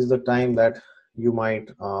 now is the time that you might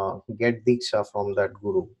get diksha from that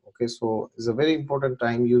guru, okay. So it's a very important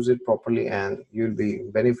time. Use it properly and you'll be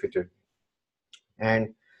benefited.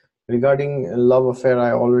 And regarding love affair,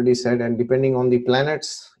 I already said, and depending on the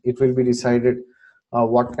planets, it will be decided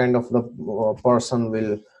what kind of the person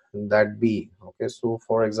will that be, okay. So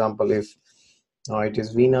for example, if it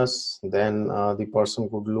is Venus, then the person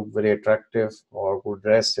could look very attractive, or could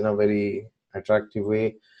dress in a very attractive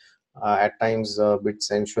way, at times a bit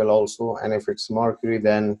sensual also. And if it's Mercury,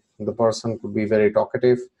 then the person could be very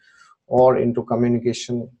talkative or into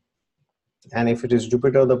communication. And if it is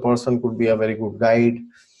Jupiter, the person could be a very good guide.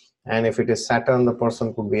 And if it is Saturn, the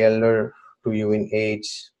person could be elder to you in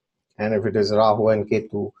age. And if it is Rahu and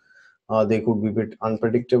Ketu, they could be a bit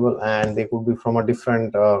unpredictable, and they could be from a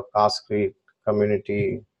different caste, creed,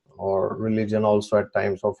 community, or religion also at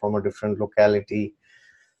times, or from a different locality.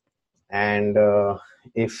 And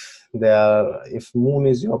if Moon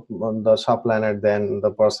is your dasha planet, then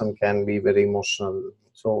the person can be very emotional.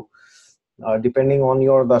 So depending on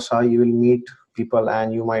your dasha, you will meet people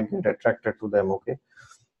and you might get attracted to them, okay.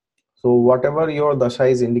 So whatever your dasha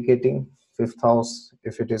is indicating, 5th house,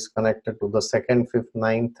 if it is connected to the 2nd, 5th,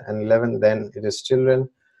 9th, and 11th, then it is children.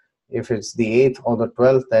 If it's the 8th or the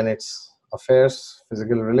 12th, then it's affairs,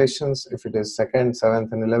 physical relations. If it is 2nd,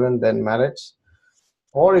 7th, and 11th, then marriage.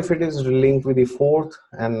 Or if it is linked with the 4th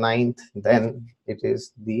and 9th, then it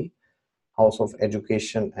is the house of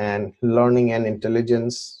education and learning and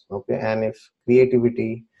intelligence, okay. And if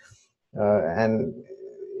creativity, and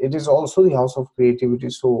it is also the house of creativity,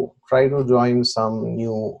 so try to join some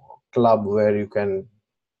new club where you can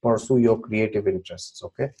pursue your creative interests,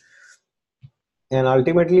 okay. And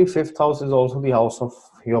ultimately, 5th house is also the house of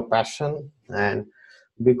your passion. And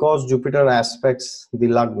because Jupiter aspects the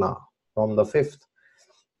lagna from the 5th,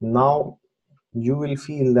 now you will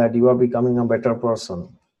feel that you are becoming a better person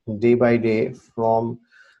day by day from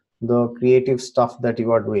the creative stuff that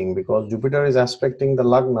you are doing, because Jupiter is aspecting the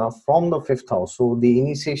lagna from the 5th house. So the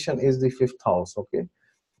initiation is the 5th house, okay.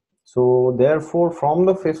 So therefore, from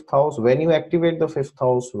the 5th house, when you activate the 5th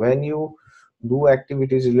house, when you do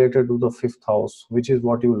activities related to the 5th house, which is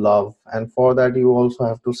what you love, and for that you also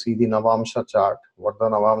have to see the Navamsha chart, what the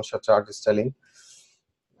Navamsha chart is telling.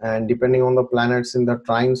 And depending on the planets in the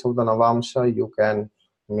trines of the Navamsha, you can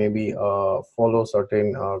maybe follow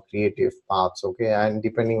certain creative paths, okay, and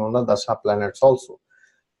depending on the dasha planets also.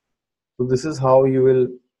 So this is how you will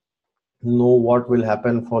know what will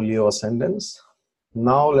happen for Leo ascendants.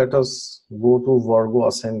 Now let us go to Virgo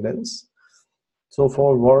ascendants. So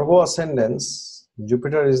for Virgo ascendants,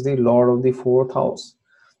 Jupiter is the lord of the 4th house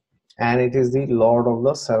and it is the lord of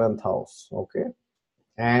the 7th house, okay,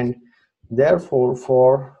 and therefore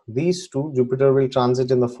for these two, Jupiter will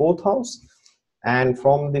transit in the 4th house, and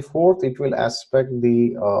from the 4th it will aspect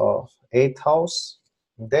the 8th house,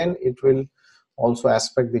 then it will also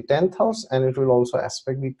aspect the 10th house, and it will also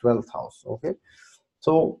aspect the 12th house, okay.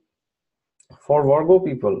 So for Virgo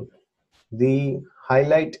people, the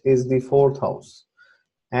highlight is the 4th house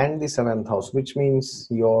and the 7th house, which means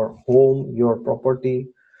your home, your property,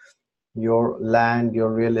 your land,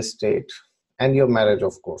 your real estate, and your marriage,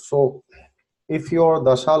 of course. So if your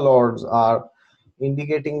dasha lords are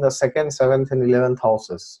indicating the 2nd, 7th, and 11th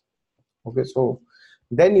houses, okay, so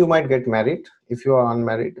then you might get married if you are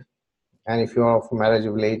unmarried, and if you are of a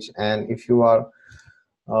marriageable age, and if you are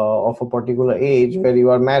of a particular age where you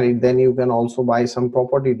are married, then you can also buy some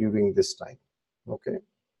property during this time, okay.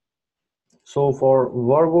 So for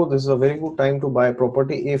Virgo, this is a very good time to buy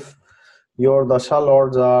property if your dasha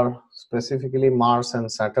lords are specifically Mars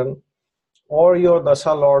and Saturn, or your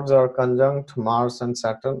dasha lords are conjunct Mars and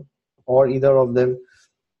Saturn, or either of them,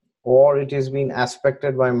 or it is being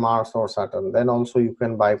aspected by Mars or Saturn, then also you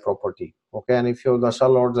can buy property, okay. And if your dasha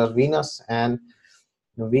lords are Venus, and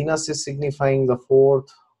Venus is signifying the 4th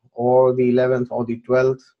or the 11th or the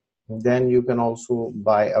 12th, then you can also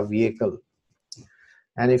buy a vehicle.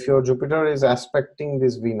 And if your Jupiter is aspecting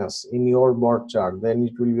this Venus in your birth chart, then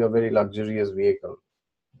it will be a very luxurious vehicle.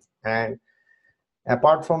 And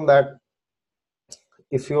apart from that,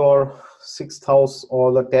 if your 6th house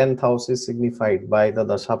or the 10th house is signified by the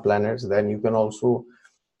dasha planets, then you can also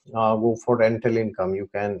go for rental income. You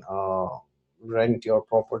can rent your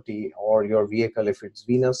property or your vehicle if it's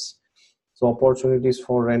Venus. So opportunities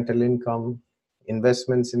for rental income,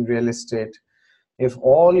 investments in real estate. If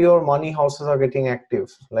all your money houses are getting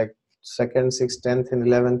active, like 2nd, 6th, 10th, and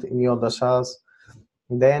 11th in your dashas,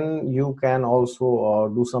 then you can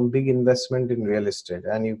also do some big investment in real estate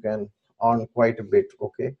and you can earn quite a bit,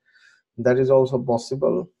 okay. That is also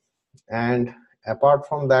possible. And apart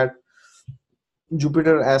from that,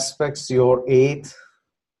 Jupiter aspects your 8th,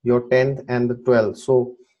 your 10th, and the 12th.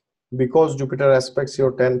 So because Jupiter aspects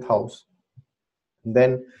your 10th house,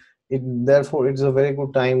 then therefore it's a very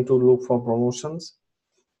good time to look for promotions.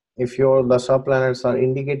 If your dasha planets are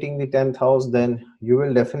indicating the 10th house, then you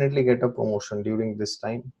will definitely get a promotion during this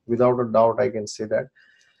time, without a doubt, I can say that.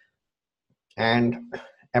 And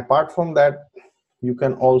apart from that, you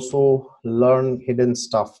can also learn hidden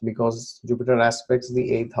stuff because Jupiter aspects the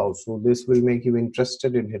 8th house, so this will make you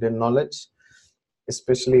interested in hidden knowledge.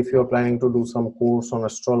 Especially if you're planning to do some course on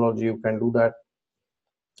astrology, you can do that.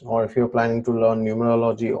 Or if you're planning to learn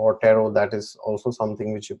numerology or tarot, that is also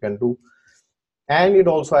something which you can do. And it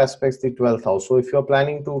also aspects the 12th house. So if you're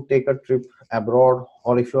planning to take a trip abroad,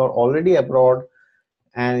 or if you're already abroad,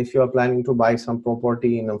 and if you're planning to buy some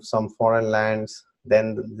property in some foreign lands,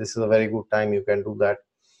 then this is a very good time you can do that.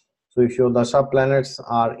 So if your dasha planets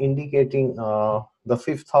are indicating the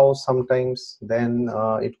 5th house sometimes, then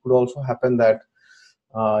it could also happen that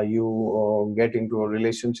you get into a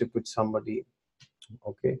relationship with somebody,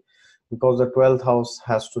 okay, because the 12th house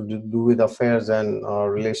has to do with affairs and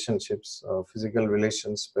relationships, physical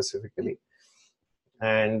relations specifically.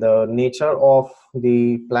 And the nature of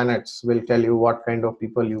the planets will tell you what kind of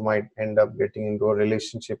people you might end up getting into a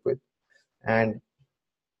relationship with. And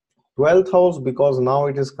 12th house, because now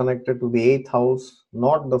it is connected to the 8th house,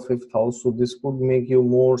 not the 5th house, so this could make you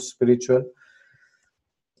more spiritual,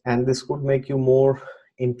 and this could make you more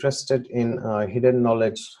interested in hidden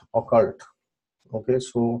knowledge, occult, okay.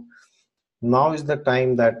 So now is the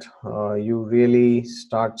time that you really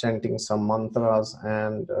start chanting some mantras,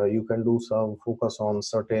 and you can do some focus on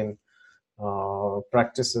certain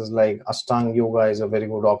practices like Ashtanga yoga is a very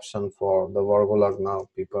good option for the Virgo Lagna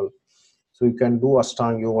people. So you can do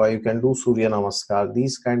Ashtanga yoga, you can do Surya Namaskar.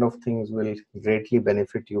 These kind of things will greatly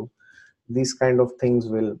benefit you. These kind of things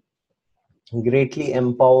will greatly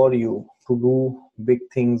empower you to do big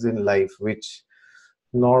things in life, which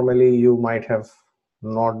normally you might have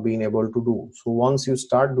not been able to do. So once you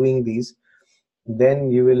start doing these, then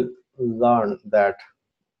you will learn that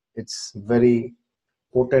it's very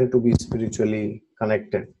potent to be spiritually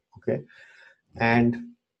connected, okay. And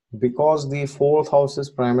because the 4th house is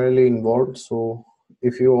primarily involved, so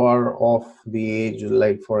if you are of the age,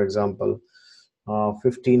 like for example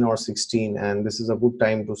 15 or 16, and this is a good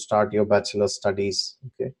time to start your bachelor studies.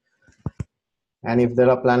 Okay, and if there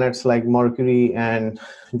are planets like Mercury and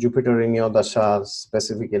Jupiter in your dasha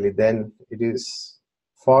specifically, then it is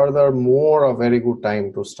furthermore a very good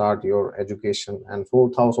time to start your education. And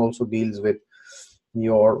fourth house also deals with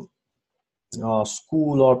your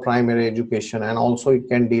school or primary education, and also it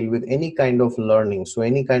can deal with any kind of learning. So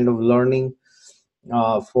any kind of learning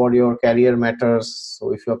for your career matters.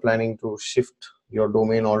 So if you're planning to shift your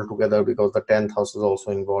domain altogether, because the 10th house is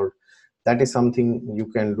also involved, that is something you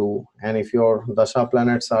can do. And if your dasha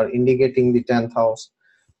planets are indicating the 10th house,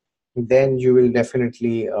 then you will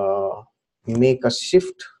definitely make a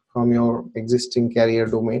shift from your existing career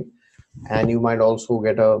domain, and you might also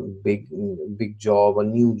get a big job, a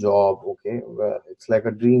new job. Okay, where it's like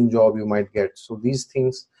a dream job you might get. So these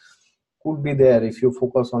things could be there if you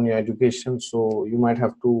focus on your education. So you might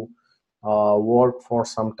have to work for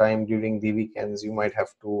some time during the weekends. You might have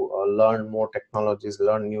to learn more technologies,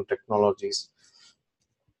 learn new technologies.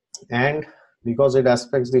 And because it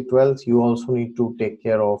aspects the 12th, you also need to take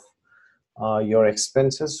care of your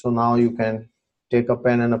expenses. So now you can take a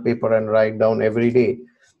pen and a paper and write down every day,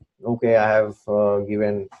 okay, I have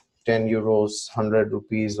given 10 euros, 100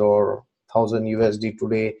 rupees, or 1000 USD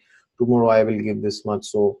today. Tomorrow I will give this much.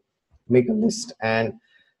 So make a list, and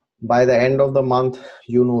by the end of the month,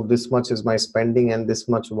 you know, this much is my spending and this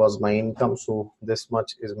much was my income. So this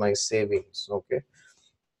much is my savings. Okay.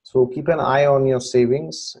 So keep an eye on your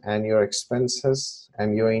savings and your expenses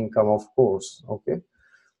and your income, of course. Okay.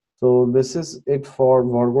 So this is it for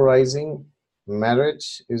Virgo rising.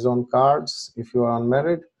 Marriage is on cards if you are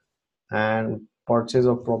unmarried, and purchase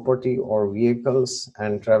of property or vehicles,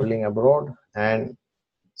 and traveling abroad, and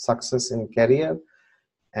success in career,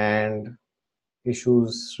 and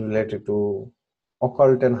issues related to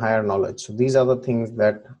occult and higher knowledge. So these are the things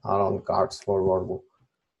that are on cards for Virgo.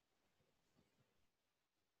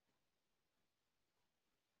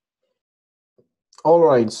 All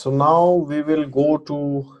right, so now we will go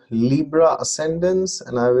to Libra ascendants,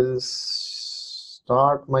 and I will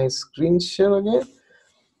start my screen share again.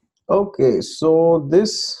 Okay, so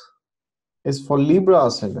this is for Libra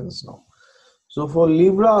ascendants now. So for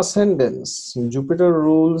Libra ascendants, Jupiter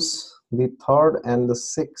rules the 3rd and the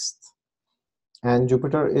 6th, and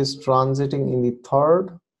Jupiter is transiting in the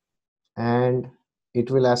 3rd, and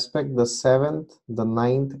it will aspect the 7th, the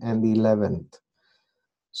 9th, and the 11th.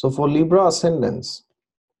 So for Libra ascendants,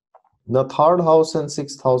 the 3rd house and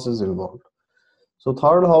 6th house is involved. So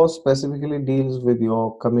 3rd house specifically deals with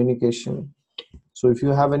your communication. So if you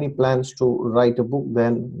have any plans to write a book,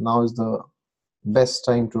 then now is the best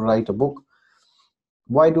time to write a book.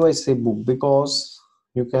 Why do I say book? Because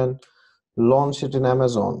you can launch it in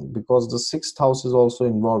Amazon, because the 6th house is also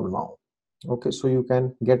involved now. Okay, so you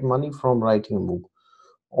can get money from writing a book,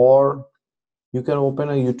 or you can open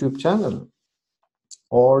a YouTube channel,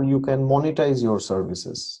 or you can monetize your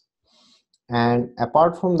services. And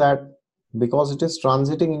apart from that, because it is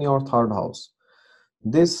transiting in your 3rd house,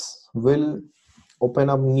 this will open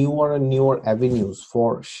up newer and newer avenues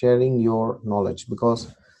for sharing your knowledge,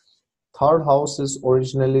 because 3rd house is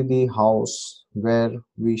originally the house where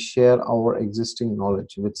we share our existing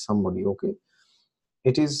knowledge with somebody. Okay,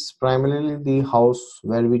 it is primarily the house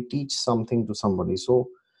where we teach something to somebody. So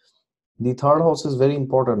the 3rd house is very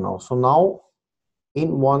important now. So now,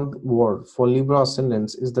 in one word, for Libra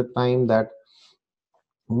ascendants is the time that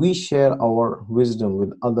we share our wisdom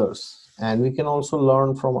with others, and we can also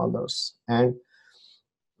learn from others. And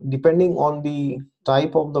depending on the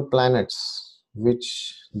type of the planets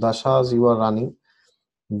which dashas you are running,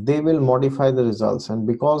 they will modify the results. And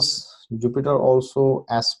because Jupiter also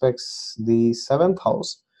aspects the 7th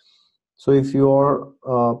house, so if your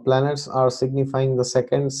planets are signifying the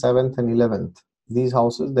 2nd, 7th, and 11th, these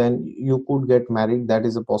houses, then you could get married. That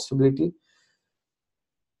is a possibility.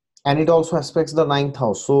 And it also aspects the 9th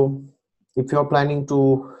house. So if you're planning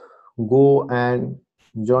to go and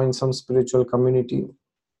join some spiritual community,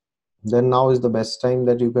 then now is the best time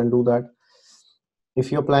that you can do that.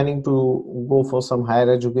 If you're planning to go for some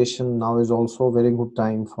higher education, now is also a very good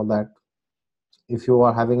time for that. If you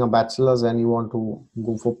are having a bachelor's and you want to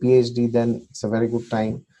go for PhD, then it's a very good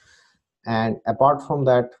time. And apart from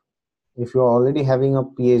that, if you're already having a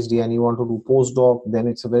PhD and you want to do postdoc, then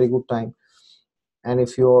it's a very good time. And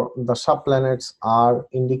if the sub planets are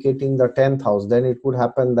indicating the 10th house, then it could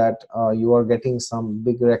happen that you are getting some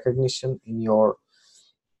big recognition in your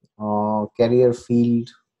career field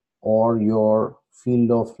or your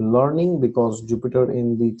field of learning, because Jupiter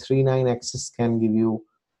in the 3-9 axis can give you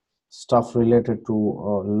stuff related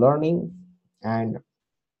to learning. And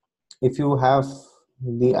if you have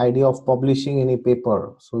the idea of publishing any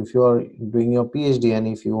paper. So if you are doing your PhD and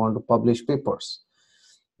if you want to publish papers,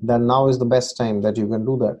 then now is the best time that you can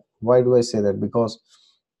do that. Why do I say that? Because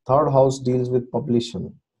third house deals with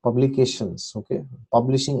publications, okay,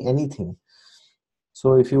 publishing anything.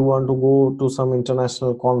 So if you want to go to some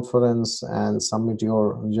international conference and submit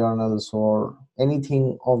your journals or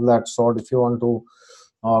anything of that sort, if you want to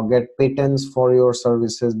get patents for your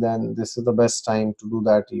services, then this is the best time to do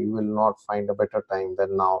that. You will not find a better time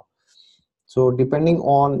than now. So depending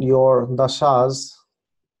on your dashas,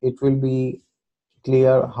 it will be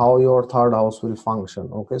clear how your third house will function.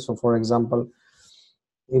 Okay, so for example,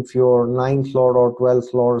 if your 9th lord or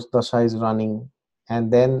 12th lord's dasha is running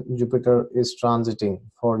and then Jupiter is transiting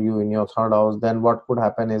for you in your third house, then what could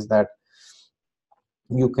happen is that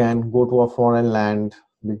you can go to a foreign land,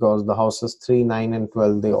 because the houses 3, 9 and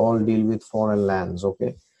 12, they all deal with foreign lands.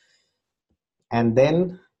 Okay, and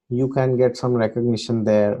then you can get some recognition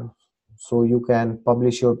there, so you can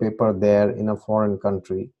publish your paper there in a foreign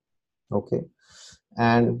country. Okay,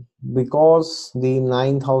 and because the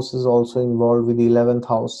 9th house is also involved with the 11th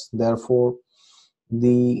house, therefore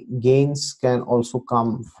the gains can also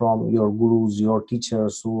come from your gurus, your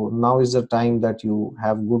teachers. So now is the time that you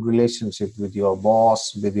have good relationship with your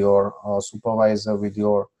boss, with your supervisor, with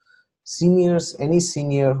your seniors, any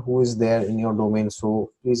senior who is there in your domain.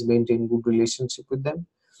 So please maintain good relationship with them,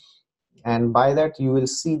 and by that you will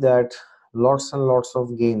see that lots and lots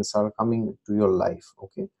of gains are coming to your life.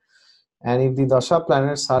 Okay, and if the dasha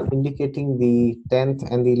planets are indicating the 10th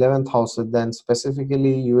and the 11th houses, then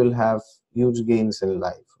specifically you will have huge gains in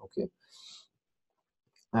life. Okay,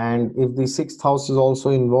 and if the 6th house is also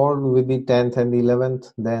involved with the 10th and the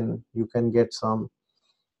 11th, then you can get some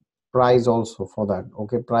prize also for that.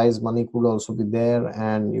 Okay, prize money could also be there,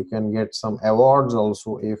 and you can get some awards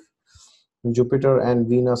also if Jupiter and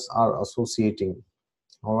Venus are associating.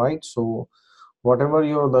 All right, so whatever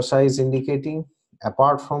your dasha is indicating,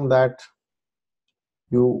 apart from that,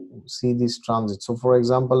 you see this transit. So for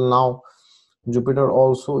example, now Jupiter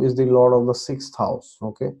also is the lord of the 6th house.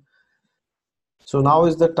 Okay, so now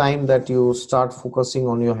is the time that you start focusing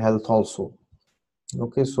on your health also.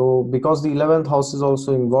 Okay, so because the 11th house is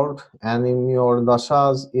also involved, and in your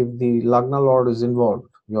dashas, if the Lagna Lord is involved,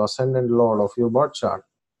 your ascendant Lord of your birth chart,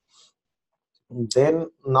 then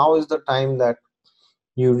now is the time that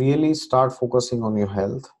you really start focusing on your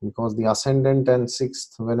health, because the ascendant and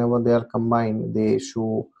 6th, whenever they are combined, they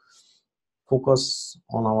show focus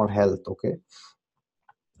on our health. Okay,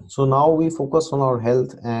 so now we focus on our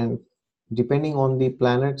health, and depending on the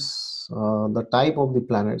planets, the type of the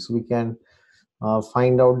planets, we can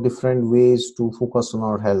find out different ways to focus on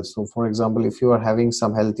our health. So for example, if you are having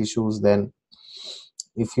some health issues, then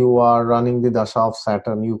if you are running the dasha of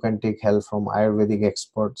Saturn, you can take help from Ayurvedic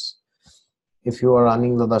experts. If you are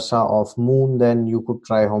running the dasha of Moon, then you could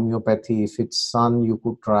try homeopathy. If it's Sun, you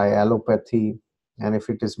could try allopathy. And if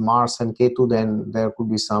it is Mars and Ketu, then there could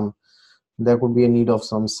be a need of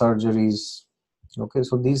some surgeries. Okay,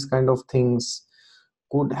 so these kind of things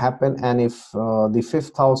could happen. And if the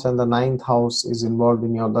 5th house and the 9th house is involved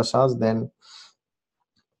in your dashas, then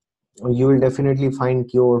you will definitely find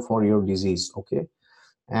cure for your disease. Okay,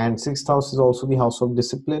 and 6th house is also the house of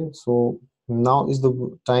discipline. So now is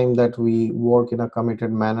the time that we work in a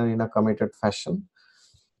committed manner, in a committed fashion,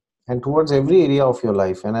 and towards every area of your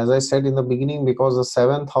life. And as I said in the beginning, because the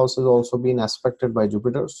 7th house is also being aspected by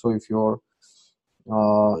Jupiter, so if you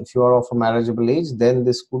are of a marriageable age, then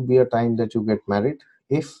this could be a time that you get married,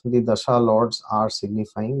 if the dasha lords are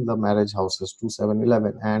signifying the marriage houses 2, 7,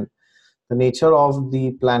 11. And the nature of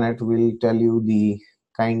the planet will tell you the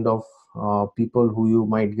kind of people who you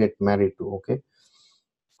might get married to. Okay,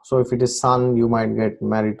 so if it is Sun, you might get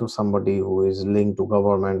married to somebody who is linked to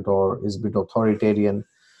government or is a bit authoritarian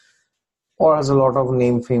or has a lot of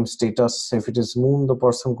name, fame, status. If it is Moon, the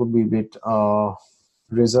person could be a bit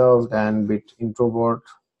reserved and bit introvert.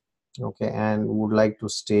 Okay, and would like to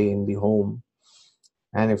stay in the home.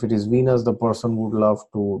 And if it is Venus, the person would love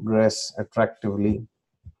to dress attractively.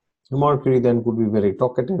 Mercury then could be very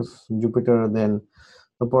talkative. Jupiter, then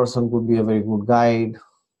the person could be a very good guide.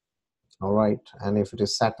 All right, and if it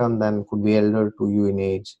is Saturn, then could be elder to you in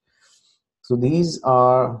age. So these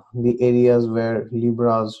are the areas where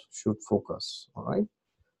Libras should focus. All right,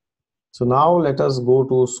 so now let us go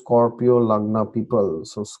to Scorpio Lagna people.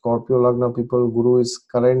 So Scorpio Lagna people, Guru is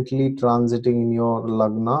currently transiting in your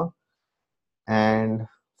Lagna, and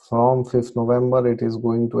from 5th November it is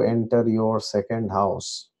going to enter your 2nd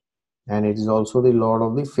house, and it is also the lord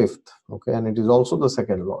of the 5th. Okay, and it is also the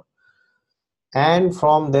 2nd lord, and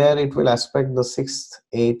from there it will aspect the 6th,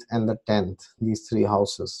 8th and the 10th, these 3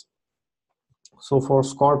 houses. So for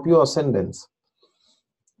Scorpio ascendants,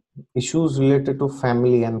 issues related to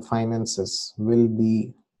family and finances will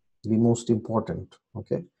be the most important,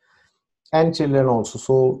 okay, and children also.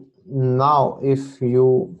 So now if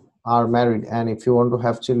you are married and if you want to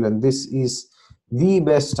have children, this is the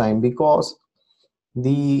best time, because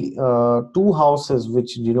the two houses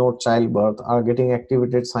which denote childbirth are getting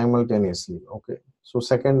activated simultaneously, okay, so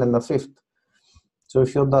second and the fifth. So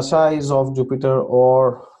if your dasha is of Jupiter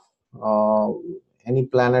or uh, any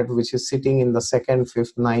planet which is sitting in the second,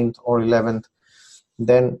 fifth, ninth, or 11th,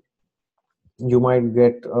 then you might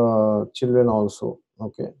get children also,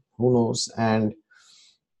 okay, who knows. And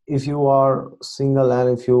if you are single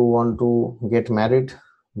and if you want to get married,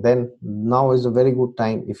 then now is a very good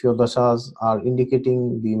time. If your dashas are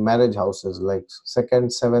indicating the marriage houses like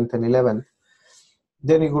second, seventh, and 11th,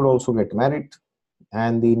 then you could also get married,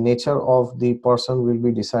 and the nature of the person will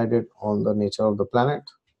be decided on the nature of the planet.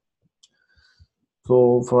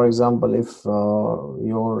 So for example, if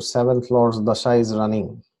your seventh lord's dasha is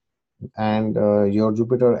running and your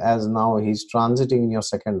Jupiter, as now he's transiting in your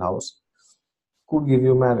second house, could give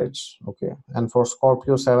you marriage, okay. And for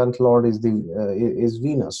Scorpio, seventh lord is the is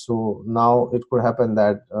Venus, so now it could happen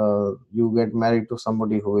that you get married to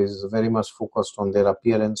somebody who is very much focused on their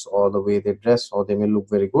appearance or the way they dress, or they may look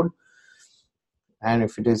very good. And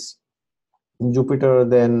if it is Jupiter,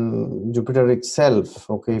 then Jupiter itself,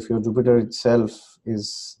 okay, if your Jupiter itself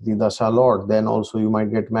is the dasha lord, then also you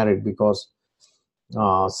might get married, because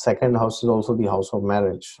second house is also the house of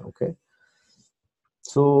marriage, okay.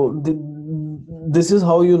 So this is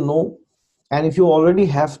how you know. And if you already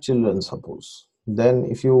have children, suppose, then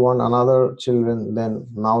if you want another children, then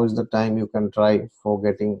now is the time you can try for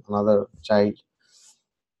getting another child.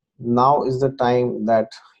 Now is the time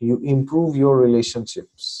that you improve your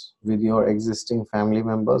relationships with your existing family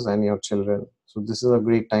members and your children. So this is a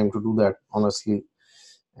great time to do that, honestly.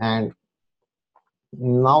 And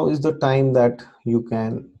now is the time that you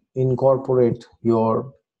can incorporate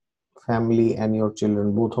your family and your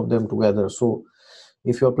children, both of them together. So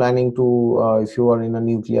if you're planning to if you are in a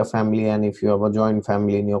nuclear family, and if you have a joint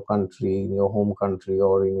family in your country, in your home country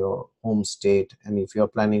or in your home state, and if you're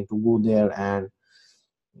planning to go there and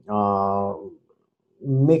uh,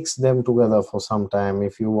 mix them together for some time,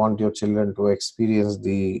 if you want your children to experience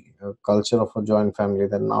the culture of a joint family,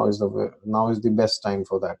 then now is the best time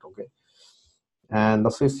for that, okay. And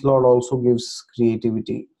the fifth lord also gives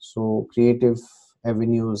creativity, so creative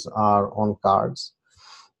avenues are on cards.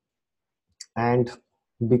 And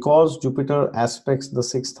because Jupiter aspects the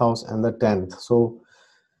sixth house and the 10th, so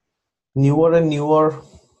newer and newer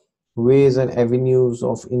ways and avenues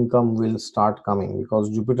of income will start coming,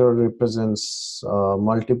 because Jupiter represents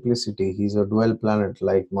multiplicity. He's a dual planet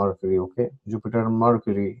like Mercury, okay, Jupiter and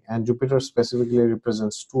Mercury, and Jupiter specifically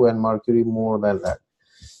represents two and Mercury more than that.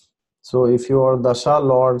 So if your dasha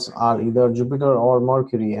lords are either Jupiter or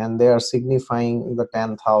Mercury, and they are signifying the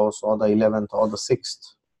 10th house or the 11th or the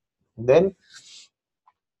 6th, then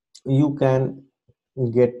you can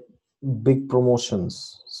get big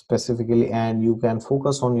promotions specifically, and you can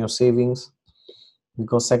focus on your savings,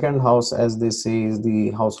 because second house, as they say, is the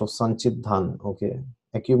house of Sanchit Dhan, okay,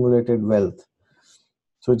 accumulated wealth.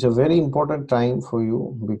 So it's a very important time for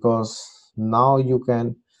you, because now you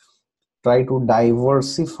can try to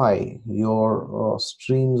diversify your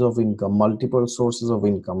streams of income, multiple sources of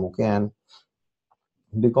income, okay. And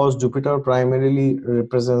because Jupiter primarily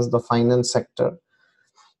represents the finance sector,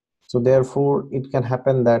 so therefore it can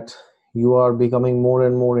happen that you are becoming more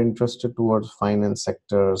and more interested towards finance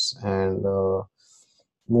sectors, and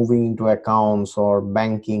moving into accounts or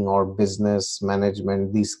banking or business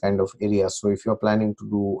management, these kind of areas. So if you're planning to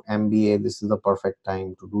do MBA, this is the perfect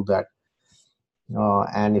time to do that.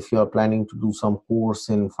 And if you are planning to do some course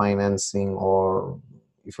in financing, or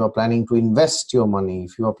if you are planning to invest your money,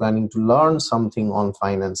 if you are planning to learn something on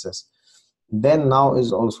finances, then now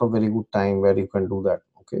is also a very good time where you can do that,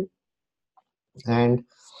 okay. And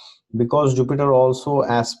because Jupiter also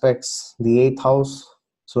aspects the 8th house,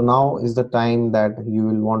 so now is the time that you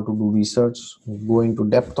will want to do research, go into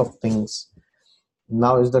depth of things.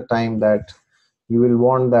 Now is the time that you will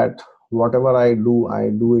want that whatever I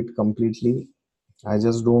do it completely. I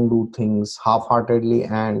just don't do things half-heartedly,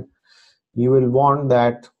 and you will want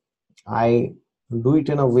that I do it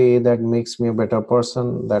in a way that makes me a better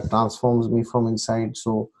person, that transforms me from inside.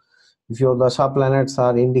 So if your dasha planets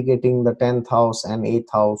are indicating the 10th house and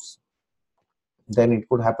 8th house, then it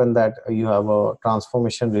could happen that you have a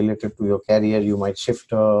transformation related to your career. You might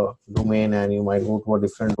shift a domain and you might go to a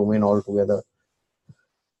different domain altogether.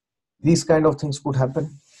 These kind of things could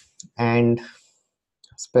happen. And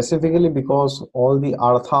specifically because all the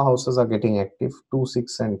Artha houses are getting active, 2,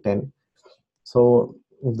 6 and 10. So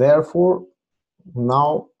therefore,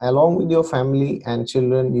 now along with your family and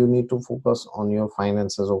children, you need to focus on your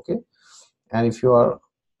finances, okay? And if you are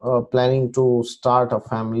planning to start a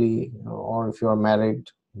family, or if you are married,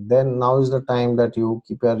 then now is the time that you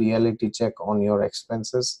keep a reality check on your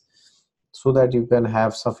expenses, so that you can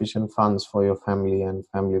have sufficient funds for your family and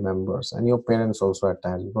family members and your parents also at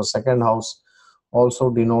times, because second house also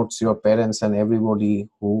denotes your parents and everybody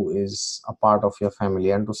who is a part of your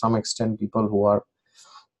family, and to some extent people who are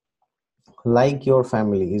like your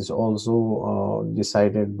family is also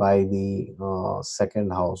decided by the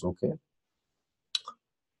second house, okay?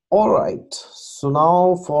 All right, so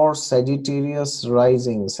now for Sagittarius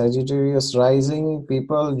rising. Sagittarius rising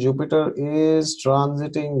people, Jupiter is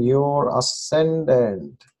transiting your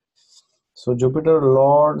ascendant. So Jupiter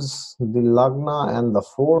lords the Lagna and the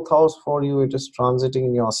fourth house for you. It is transiting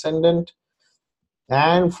in your ascendant.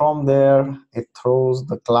 And from there, it throws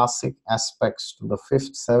the classic aspects to the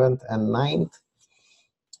 5th, 7th, and 9th.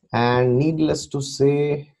 And needless to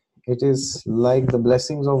say, it is like the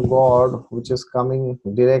blessings of God, which is coming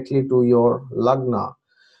directly to your Lagna.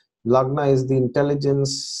 Lagna is the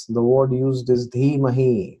intelligence. The word used is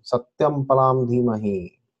Dhimahi, Satyam Param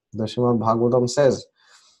Dhimahi. The Srimad Bhagavatam says.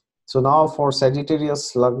 So now for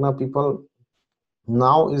Sagittarius Lagna people,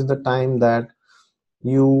 now is the time that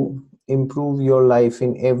you improve your life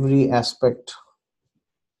in every aspect.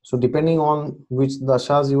 So depending on which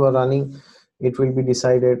dashas you are running, it will be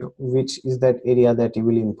decided which is that area that you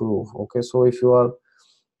will improve. Okay, so if you are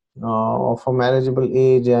of a marriageable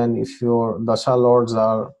age, and if your dasha lords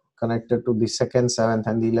are connected to the 2nd, 7th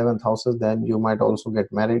and the 11th houses, then you might also get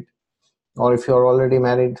married. Or if you are already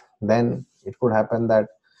married, then it could happen that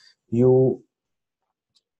you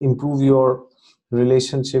improve your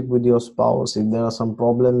relationship with your spouse. If there are some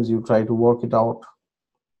problems, you try to work it out.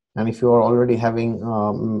 And if you are already having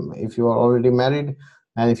if you are already married,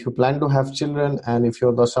 and if you plan to have children, and if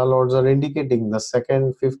your dasha lords are indicating the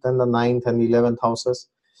 2nd, 5th and the 9th and 11th houses,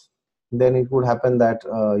 then it would happen that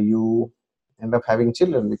you end up having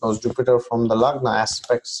children, because Jupiter from the Lagna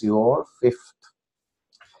aspects your 5th.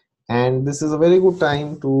 And this is a very good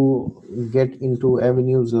time to get into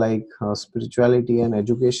avenues like spirituality and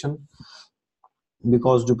education,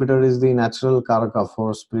 because Jupiter is the natural karaka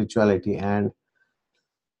for spirituality, and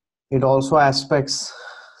it also aspects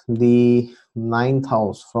the 9th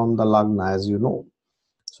house from the Lagna, as you know.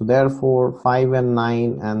 So therefore 5 and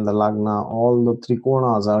 9 and the Lagna, all the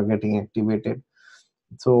trikonas are getting activated.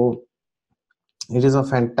 So it is a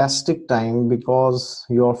fantastic time, because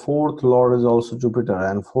your 4th lord is also Jupiter,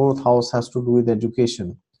 and 4th house has to do with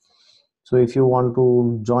education. So if you want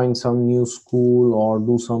to join some new school or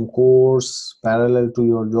do some course parallel to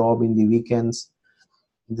your job in the weekends,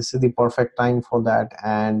 this is the perfect time for that.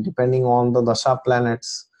 And depending on the dasha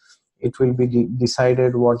planets, it will be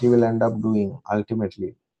decided what you will end up doing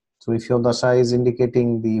ultimately. So if your dasha is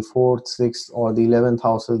indicating the 4th, 6th or the 11th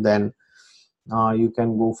houses, then you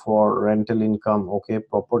can go for rental income, okay,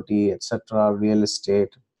 property, etc., real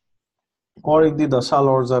estate. Or if the dasha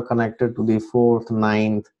lords are connected to the 4th,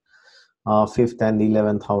 9th, 5th and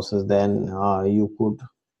 11th houses, then you could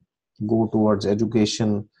go towards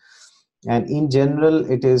education. And in general,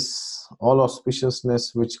 it is all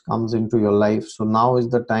auspiciousness which comes into your life. So now is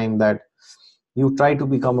the time that you try to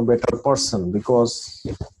become a better person, because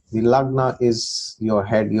the Lagna is your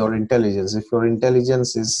head, your intelligence. If your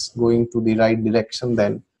intelligence is going to the right direction,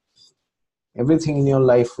 then everything in your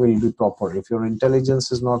life will be proper. If your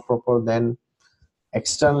intelligence is not proper, then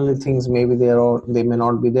externally things may be there or they may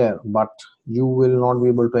not be there, but you will not be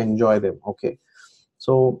able to enjoy them. Okay,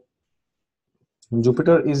 so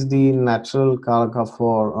Jupiter is the natural karaka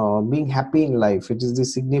for being happy in life. It is the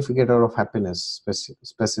significator of happiness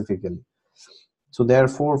specifically. So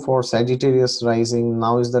therefore, for Sagittarius rising,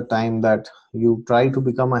 now is the time that you try to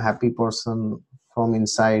become a happy person from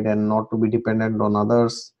inside and not to be dependent on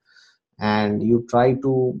others. And you try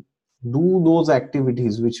to do those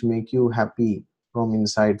activities which make you happy from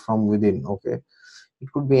inside, from within. Okay,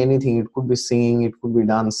 it could be anything. It could be singing, it could be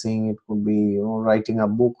dancing, it could be, you know, writing a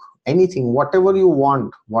book, anything, whatever you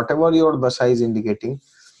want, whatever your dasha is indicating,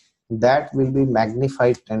 that will be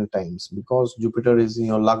magnified 10 times, because Jupiter is in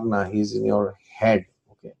your Lagna, he is in your head.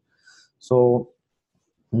 Okay, so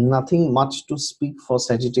nothing much to speak for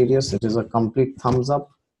Sagittarius. It is a complete thumbs up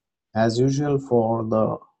as usual for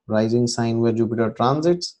the rising sign where Jupiter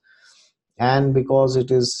transits. And because it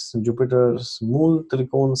is Jupiter's Mool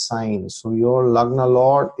Trikon sign, so your Lagna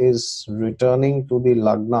Lord is returning to the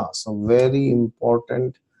Lagna. So very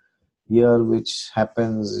important, year which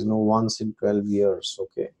happens, once in 12 years.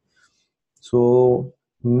 Okay, so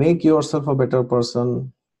make yourself a better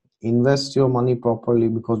person, invest your money properly,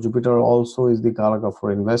 because Jupiter also is the karaka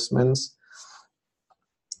for investments,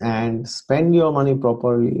 and spend your money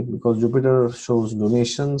properly because Jupiter shows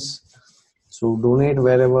donations. So donate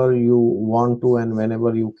wherever you want to and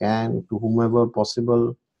whenever you can, to whomever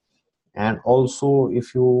possible. And also,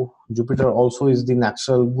 if you, Jupiter also is the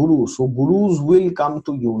natural guru, so gurus will come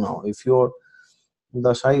to you. Now if your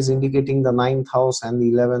dasha is indicating the 9th house and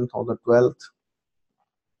the 11th or the 12th,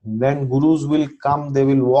 then gurus will come, they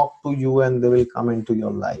will walk to you and they will come into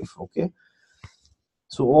your life. Okay,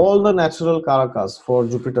 so all the natural karakas for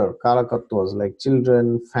Jupiter, karakattvas like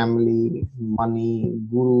children, family, money,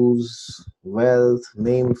 gurus, wealth,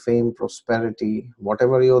 name, fame, prosperity,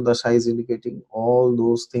 whatever your dasha is indicating, all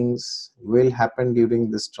those things will happen during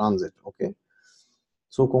this transit. Okay,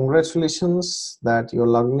 so congratulations that your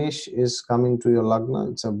Lagnesh is coming to your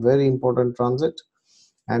Lagna. It's a very important transit,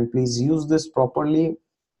 and please use this properly,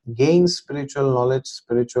 gain spiritual knowledge,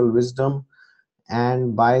 spiritual wisdom,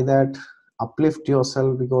 and by that uplift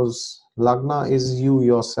yourself, because Lagna is you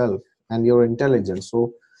yourself and your intelligence.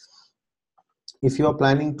 So if you are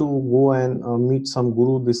planning to go and meet some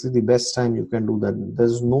guru, this is the best time you can do that.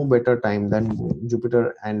 There's no better time than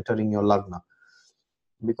Jupiter entering your Lagna,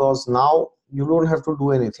 because now you don't have to do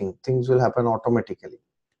anything, things will happen automatically.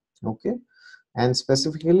 Okay, and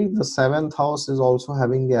specifically the 7th house is also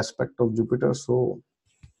having the aspect of Jupiter. So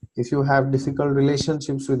if you have difficult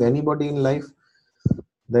relationships with anybody in life,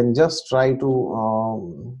 then just try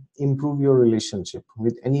to improve your relationship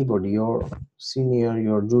with anybody, your senior,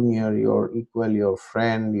 your junior, your equal, your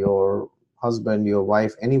friend, your husband, your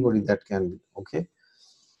wife, anybody that can be. Okay,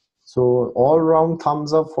 so all round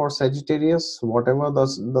thumbs up for Sagittarius. Whatever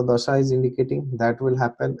the dasha is indicating, that will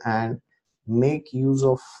happen, and make use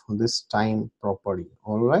of this time properly.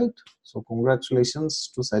 All right, so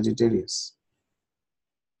congratulations to Sagittarius.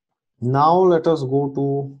 Now let us go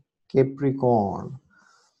to Capricorn.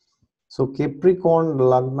 So Capricorn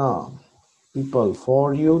Lagna people,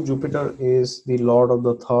 for you Jupiter is the lord of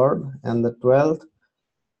the 3rd and the 12th,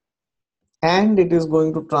 and it is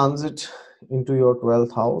going to transit into your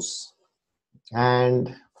 12th house,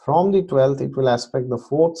 and from the 12th it will aspect the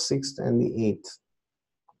 4th, 6th and the 8th.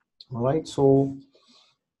 All right, so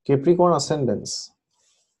Capricorn ascendants,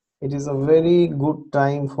 it is a very good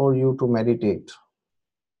time for you to meditate.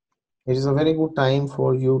 It is a very good time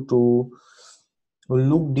for you to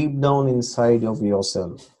look deep down inside of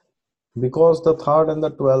yourself, because the 3rd and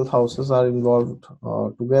the 12th houses are involved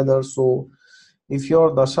together. So if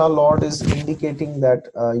your dasha lord is indicating that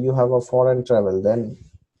you have a foreign travel, then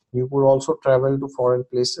you could also travel to foreign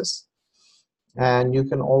places, and you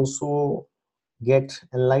can also get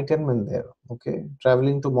enlightenment there. Okay,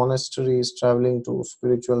 traveling to monasteries, traveling to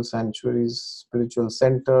spiritual sanctuaries, spiritual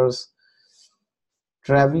centers,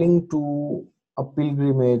 traveling to a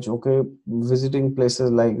pilgrimage. Okay, visiting places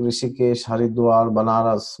like Rishikesh, Haridwar,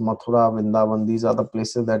 Banaras, Mathura, Vrindavan, these are the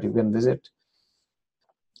places that you can visit.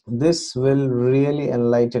 This will really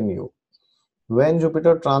enlighten you. When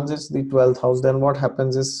Jupiter transits the 12th house, then what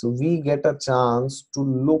happens is we get a chance to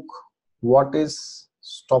look what is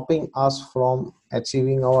stopping us from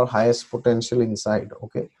achieving our highest potential inside.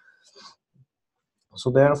 Okay, so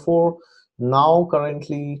therefore now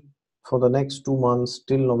currently for the next 2 months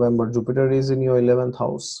till November, Jupiter is in your 11th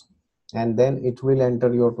house, and then it will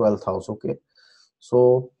enter your 12th house. Okay,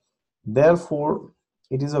 so therefore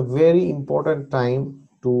it is a very important time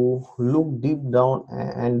to look deep down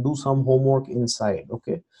and do some homework inside.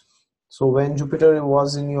 Okay, so when Jupiter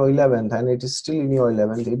was in your 11th and it is still in your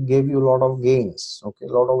 11th, it gave you a lot of gains. Okay,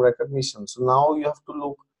 a lot of recognition. So now you have to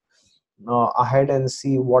look ahead and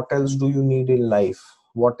see what else do you need in life,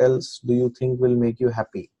 what else do you think will make you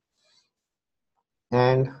happy.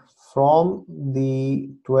 And from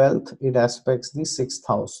the 12th it aspects the 6th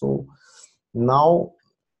house. So now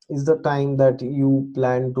is the time that you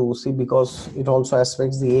plan to see, because it also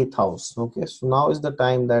aspects the 8th house. Okay, so now is the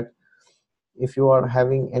time that if you are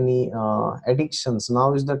having any addictions,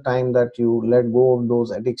 now is the time that you let go of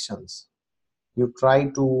those addictions. You try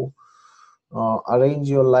to arrange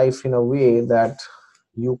your life in a way that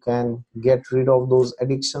you can get rid of those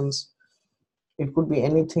addictions. It could be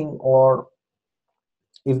anything, or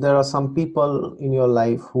if there are some people in your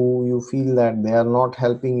life who you feel that they are not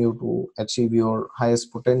helping you to achieve your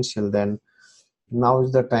highest potential, then now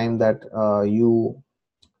is the time that you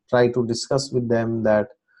try to discuss with them that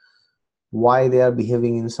why they are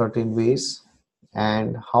behaving in certain ways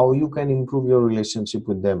and how you can improve your relationship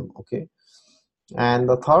with them. Okay, And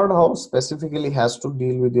the third house specifically has to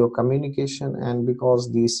deal with your communication, and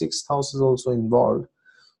because the sixth house is also involved,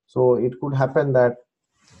 so it could happen that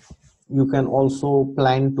you can also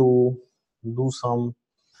plan to do some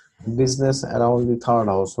business around the third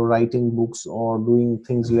house, so writing books or doing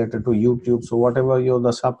things related to YouTube. So whatever your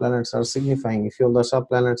dasha planets are signifying, if your dasha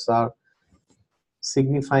planets are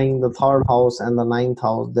signifying the third house and the ninth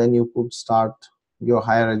house, then you could start your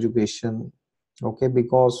higher education. Okay,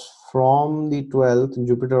 because from the 12th,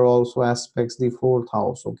 Jupiter also aspects the fourth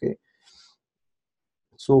house. Okay,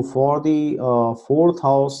 so for the fourth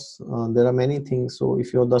house, there are many things. So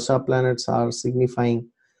if your dasha planets are signifying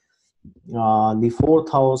the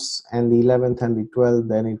fourth house and the 11th and the 12th,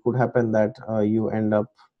 then it could happen that you end up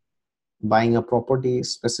buying a property,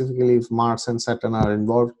 specifically if Mars and Saturn are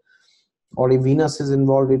involved, or if Venus is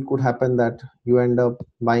involved, it could happen that you end up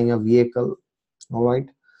buying a vehicle. All right,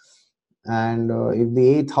 and if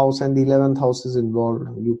the 8th house and the 11th house is involved,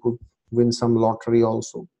 you could win some lottery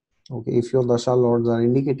also. Okay, if your dasha lords are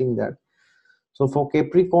indicating that. So for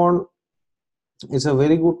Capricorn, it's a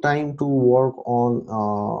very good time to work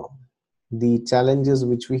on the challenges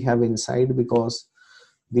which we have inside, because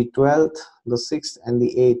the 12th, the 6th and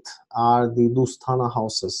the 8th are the Dusthana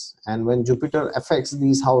houses, and when Jupiter affects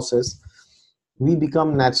these houses, we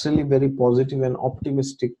become naturally very positive and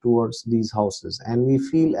optimistic towards these houses, and we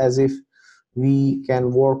feel as if we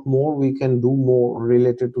can work more, we can do more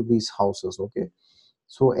related to these houses. Okay,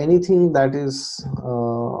 so anything that is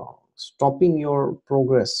stopping your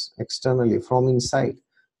progress externally from inside,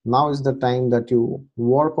 now is the time that you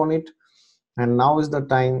work on it, and now is the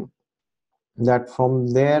time that from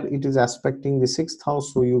there it is aspecting the sixth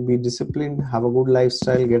house. So you be disciplined, have a good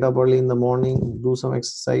lifestyle, get up early in the morning, do some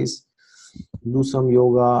exercise, do some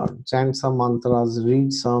yoga, chant some mantras,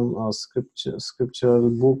 read some scriptural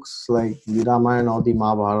books like the Ramayana or the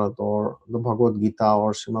Mahabharata or the Bhagavad Gita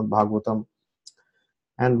or Srimad Bhagavatam,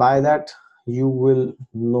 and by that you will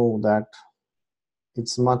know that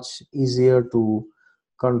it's much easier to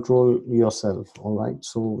control yourself. All right,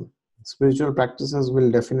 so spiritual practices will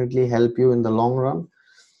definitely help you in the long run.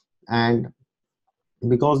 And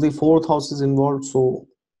because the fourth house is involved, so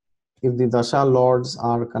if the dasha lords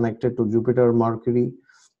are connected to Jupiter, Mercury,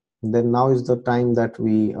 then now is the time that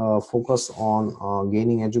we focus on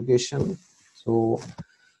gaining education. So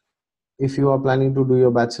if you are planning to do your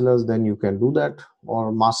bachelor's, then you can do that,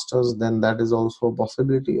 or master's, then that is also a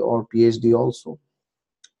possibility, or PhD also.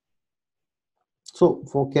 So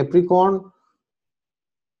for Capricorn,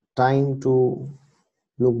 time to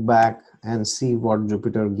look back and see what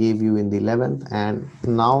Jupiter gave you in the 11th, and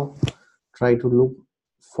now try to look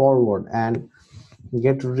forward and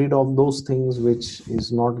get rid of those things which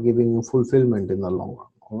is not giving you fulfillment in the long run.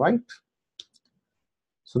 All right,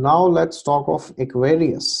 so now let's talk of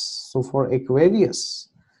Aquarius. So for Aquarius,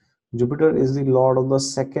 Jupiter is the lord of the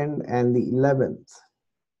 2nd and the 11th,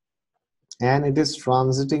 and it is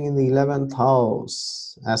transiting in the 11th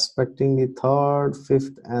house, aspecting the 3rd,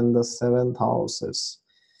 5th and the 7th houses.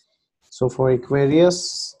 So for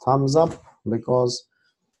Aquarius, thumbs up, because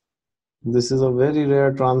this is a very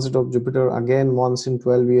rare transit of Jupiter, again once in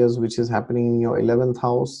 12 years, which is happening in your 11th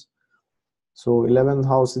house. So 11th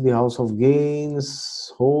house is the house of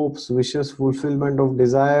gains, hopes, wishes, fulfillment of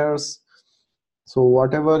desires. So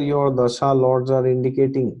whatever your dasha lords are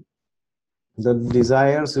indicating, the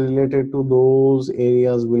desires related to those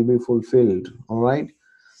areas will be fulfilled. All right,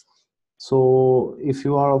 so if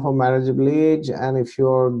you are of a marriageable age, and if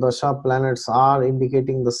your dasha planets are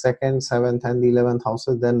indicating the 2nd, 7th and the 11th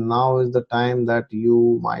houses, then now is the time that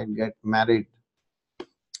you might get married,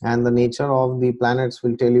 and the nature of the planets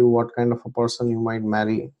will tell you what kind of a person you might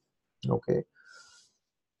marry. Okay,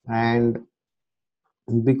 and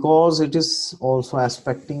because it is also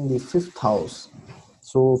aspecting the 5th house,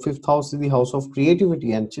 so 5th house is the house of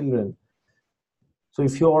creativity and children. So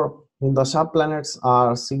if your dasha planets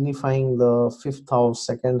are signifying the 5th house,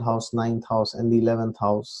 2nd house, 9th house and the 11th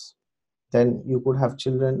house, then you could have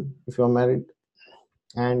children if you are married.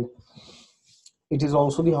 And it is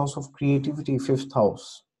also the house of creativity, 5th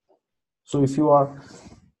house. So if you are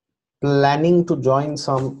planning to join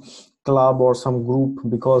some club or some group,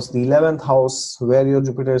 because the 11th house where your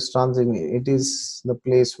Jupiter is transiting, it is the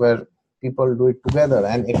place where people do it together,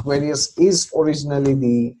 and Aquarius is originally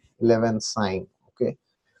the 11th sign. Okay,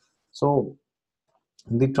 so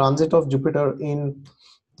the transit of Jupiter in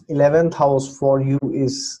 11th house for you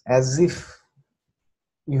is as if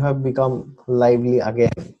you have become lively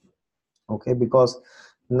again. Okay, because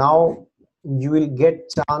now you will get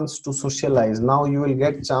chance to socialize, now you will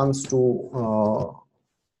get chance to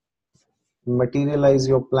materialize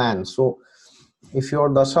your plan. So if your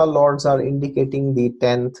dasha lords are indicating the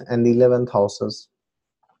 10th and the 11th houses,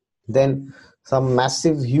 then some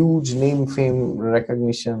massive, huge name, fame,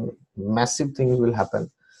 recognition, massive things will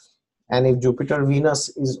happen. And if Jupiter Venus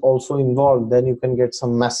is also involved, then you can get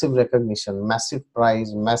some massive recognition, massive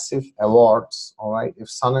prize, massive awards. All right, if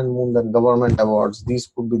Sun and Moon, then government awards,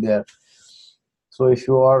 these could be there. So if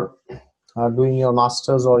you are doing your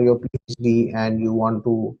masters or your PhD and you want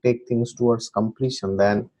to take things towards completion,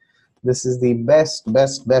 then this is the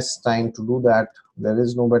best time to do that. There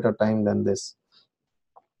is no better time than this.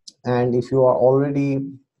 And if you are already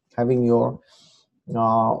having your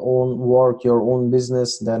own work, your own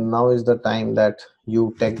business, then now is the time that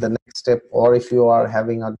you take the next step. Or if you are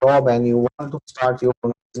having a job and you want to start your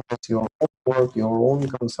own business, your own work, your own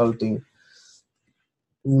consulting,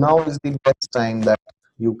 now is the best time that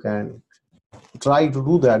you can try to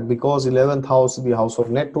do that, because 11th house is the house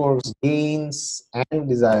of networks, gains, and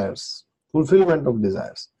desires, fulfillment of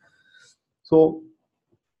desires. So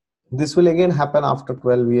this will again happen after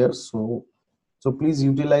 12 years. So please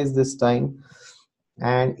utilize this time.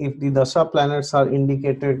 And if the dasha planets are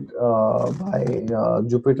indicated by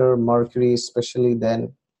Jupiter, Mercury especially,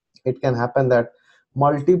 then it can happen that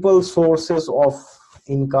multiple sources of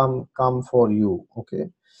income come for you. Okay,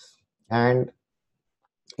 and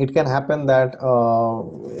it can happen that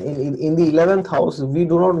in the 11th house, we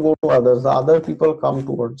do not go to others. The other people come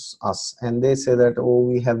towards us and they say that, oh,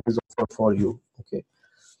 we have this offer for you. Okay,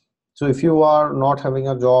 so if you are not having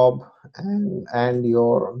a job and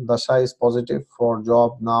your dasha is positive for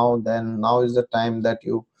job now, then now is the time that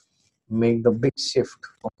you make the big shift.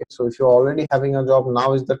 Okay, so if you're already having a job,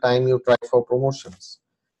 now is the time you try for promotions.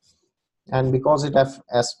 And because it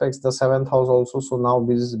aspects the 7th house also, so now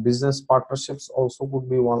business partnerships also could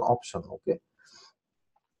be one option. Okay,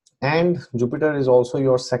 and Jupiter is also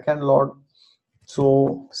your second lord,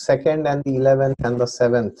 so 2nd and the 11th and the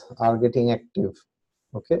 7th are getting active.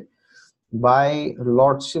 Okay, by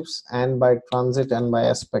lordships and by transit and by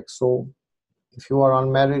aspect. So if you are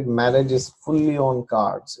unmarried, marriage is fully on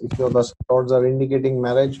cards. If your dasha lords are indicating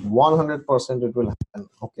marriage, 100% it will happen.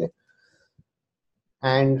 Okay,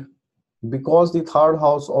 and because the 3rd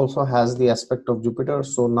house also has the aspect of Jupiter,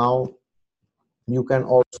 so now you can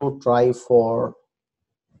also try for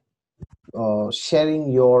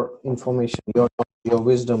sharing your information, your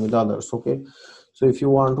wisdom with others. Okay, so if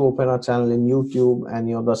you want to open a channel in YouTube and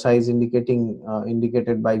your dasha is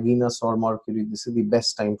indicated by Venus or Mercury, this is the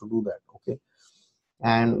best time to do that. Okay,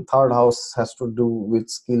 and 3rd house has to do with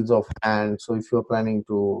skills of hand. So if you're planning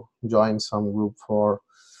to join some group for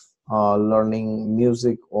learning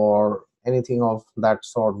music or anything of that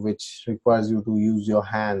sort which requires you to use your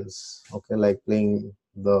hands, okay, like playing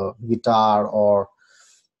the guitar or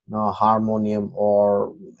harmonium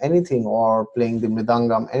or anything, or playing the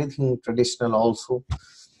mridangam, anything traditional also,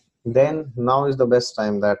 then now is the best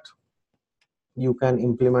time that you can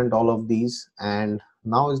implement all of these. And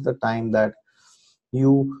now is the time that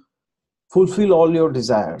you fulfill all your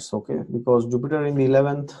desires. Okay, because Jupiter in the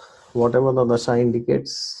 11th, whatever the dasha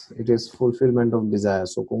indicates, it is fulfillment of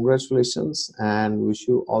desires. So congratulations and wish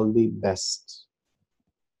you all the best.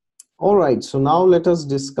 All right, so now let us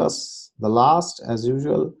discuss the last, as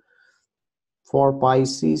usual, for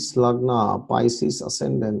Pisces Lagna, Pisces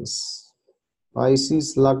Ascendants.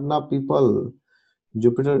 Pisces Lagna people,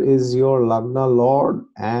 Jupiter is your Lagna Lord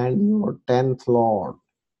and your 10th Lord.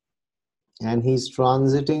 And he's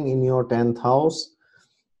transiting in your 10th house,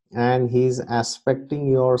 and he's aspecting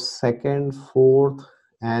your 2nd, 4th,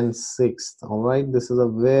 and 6th. All right, this is a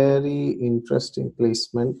very interesting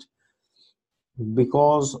placement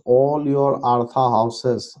because all your Artha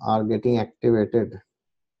houses are getting activated.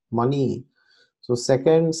 Money. So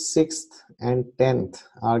 2nd, 6th, and 10th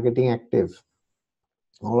are getting active.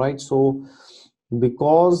 All right, so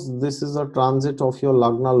because this is a transit of your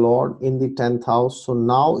Lagna Lord in the 10th house, so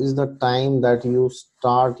now is the time that you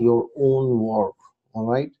start your own work. All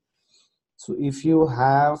right, so if you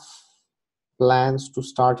have plans to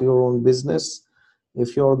start your own business,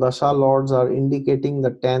 if your dasha lords are indicating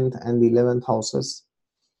the 10th and the 11th houses,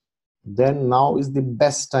 then now is the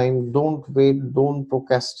best time. Don't wait, don't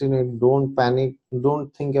procrastinate, don't panic,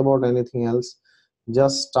 don't think about anything else.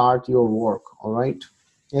 Just start your work. All right,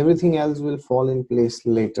 everything else will fall in place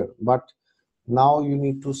later, but now you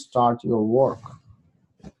need to start your work,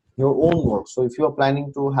 your own work. So if you are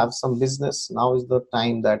planning to have some business, now is the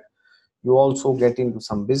time that you also get into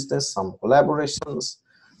some business, some collaborations,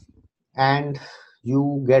 and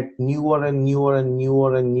you get newer and newer and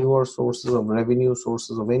newer and newer sources of revenue,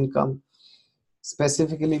 sources of income,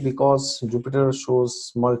 specifically because Jupiter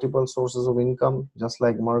shows multiple sources of income, just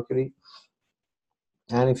like Mercury.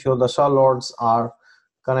 And if your dasha lords are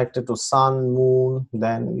connected to sun, moon,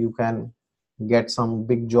 then you can get some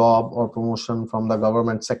big job or promotion from the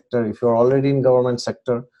government sector if you're already in government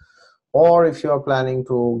sector, or if you are planning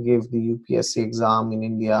to give the UPSC exam in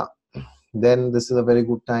India, then this is a very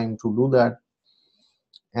good time to do that.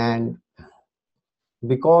 And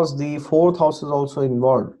because the fourth house is also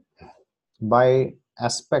involved by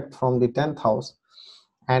aspect from the 10th house,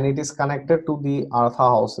 and it is connected to the Artha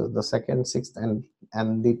houses, the second, sixth, and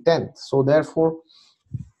the 10th. So therefore,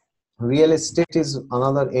 real estate is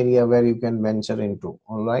another area where you can venture into.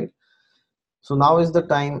 All right. So now is the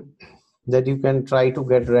time that you can try to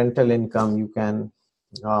get rental income. You can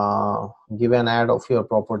give an ad of your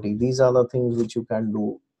property. These are the things which you can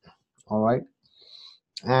do. All right.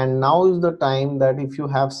 And now is the time that if you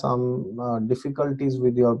have some difficulties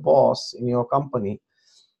with your boss in your company,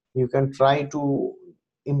 you can try to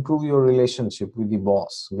improve your relationship with the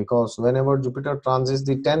boss, because whenever Jupiter transits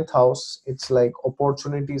the 10th house, it's like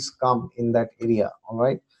opportunities come in that area. All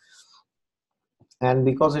right. And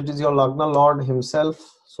because it is your Lagna Lord himself,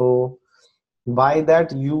 so by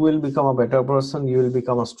that you will become a better person, you will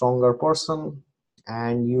become a stronger person,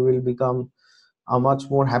 and you will become a much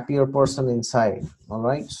more happier person inside. All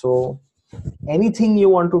right. So anything you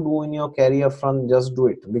want to do in your career front, just do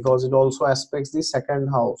it, because it also aspects the second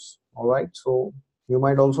house. All right. So you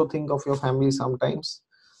might also think of your family sometimes,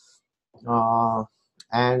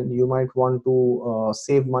 and you might want to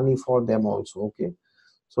save money for them also. Okay.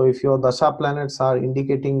 So if your dasha planets are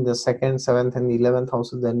indicating the second, seventh, and 11th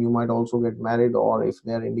houses, then you might also get married, or if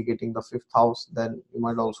they are indicating the 5th house, then you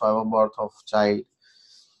might also have a birth of child.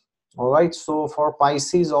 All right. So for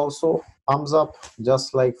Pisces also thumbs up,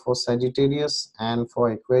 just like for Sagittarius and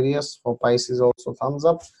for Aquarius. For Pisces also thumbs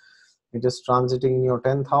up. It is transiting in your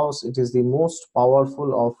 10th house. It is the most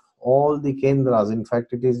powerful of all the Kendras. In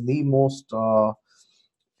fact, it is the most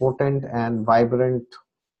potent and vibrant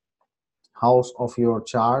house of your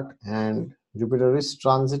chart, and Jupiter is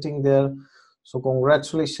transiting there. So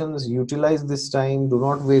congratulations, utilize this time, do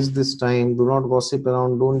not waste this time, do not gossip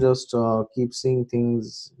around, don't just keep seeing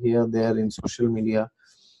things here there in social media.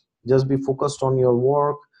 Just be focused on your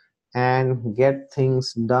work and get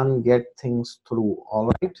things done, get things through.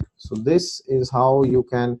 All right. So this is how you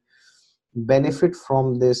can benefit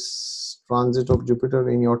from this transit of Jupiter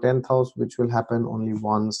in your 10th house, which will happen only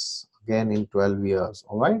once again in 12 years.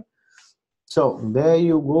 All right. So there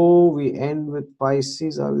you go. We end with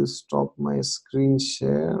Pisces. I will stop my screen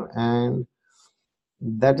share, and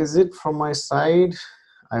that is it from my side.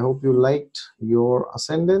 I hope you liked your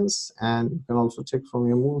ascendants, and you can also check from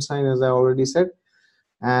your moon sign, as I already said.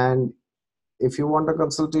 And if you want a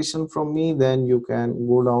consultation from me, then you can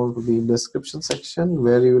go down to the description section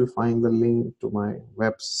where you will find the link to my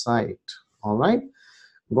website. All right.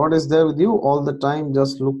 God is there with you all the time.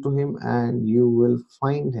 Just look to him and you will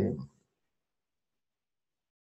find him.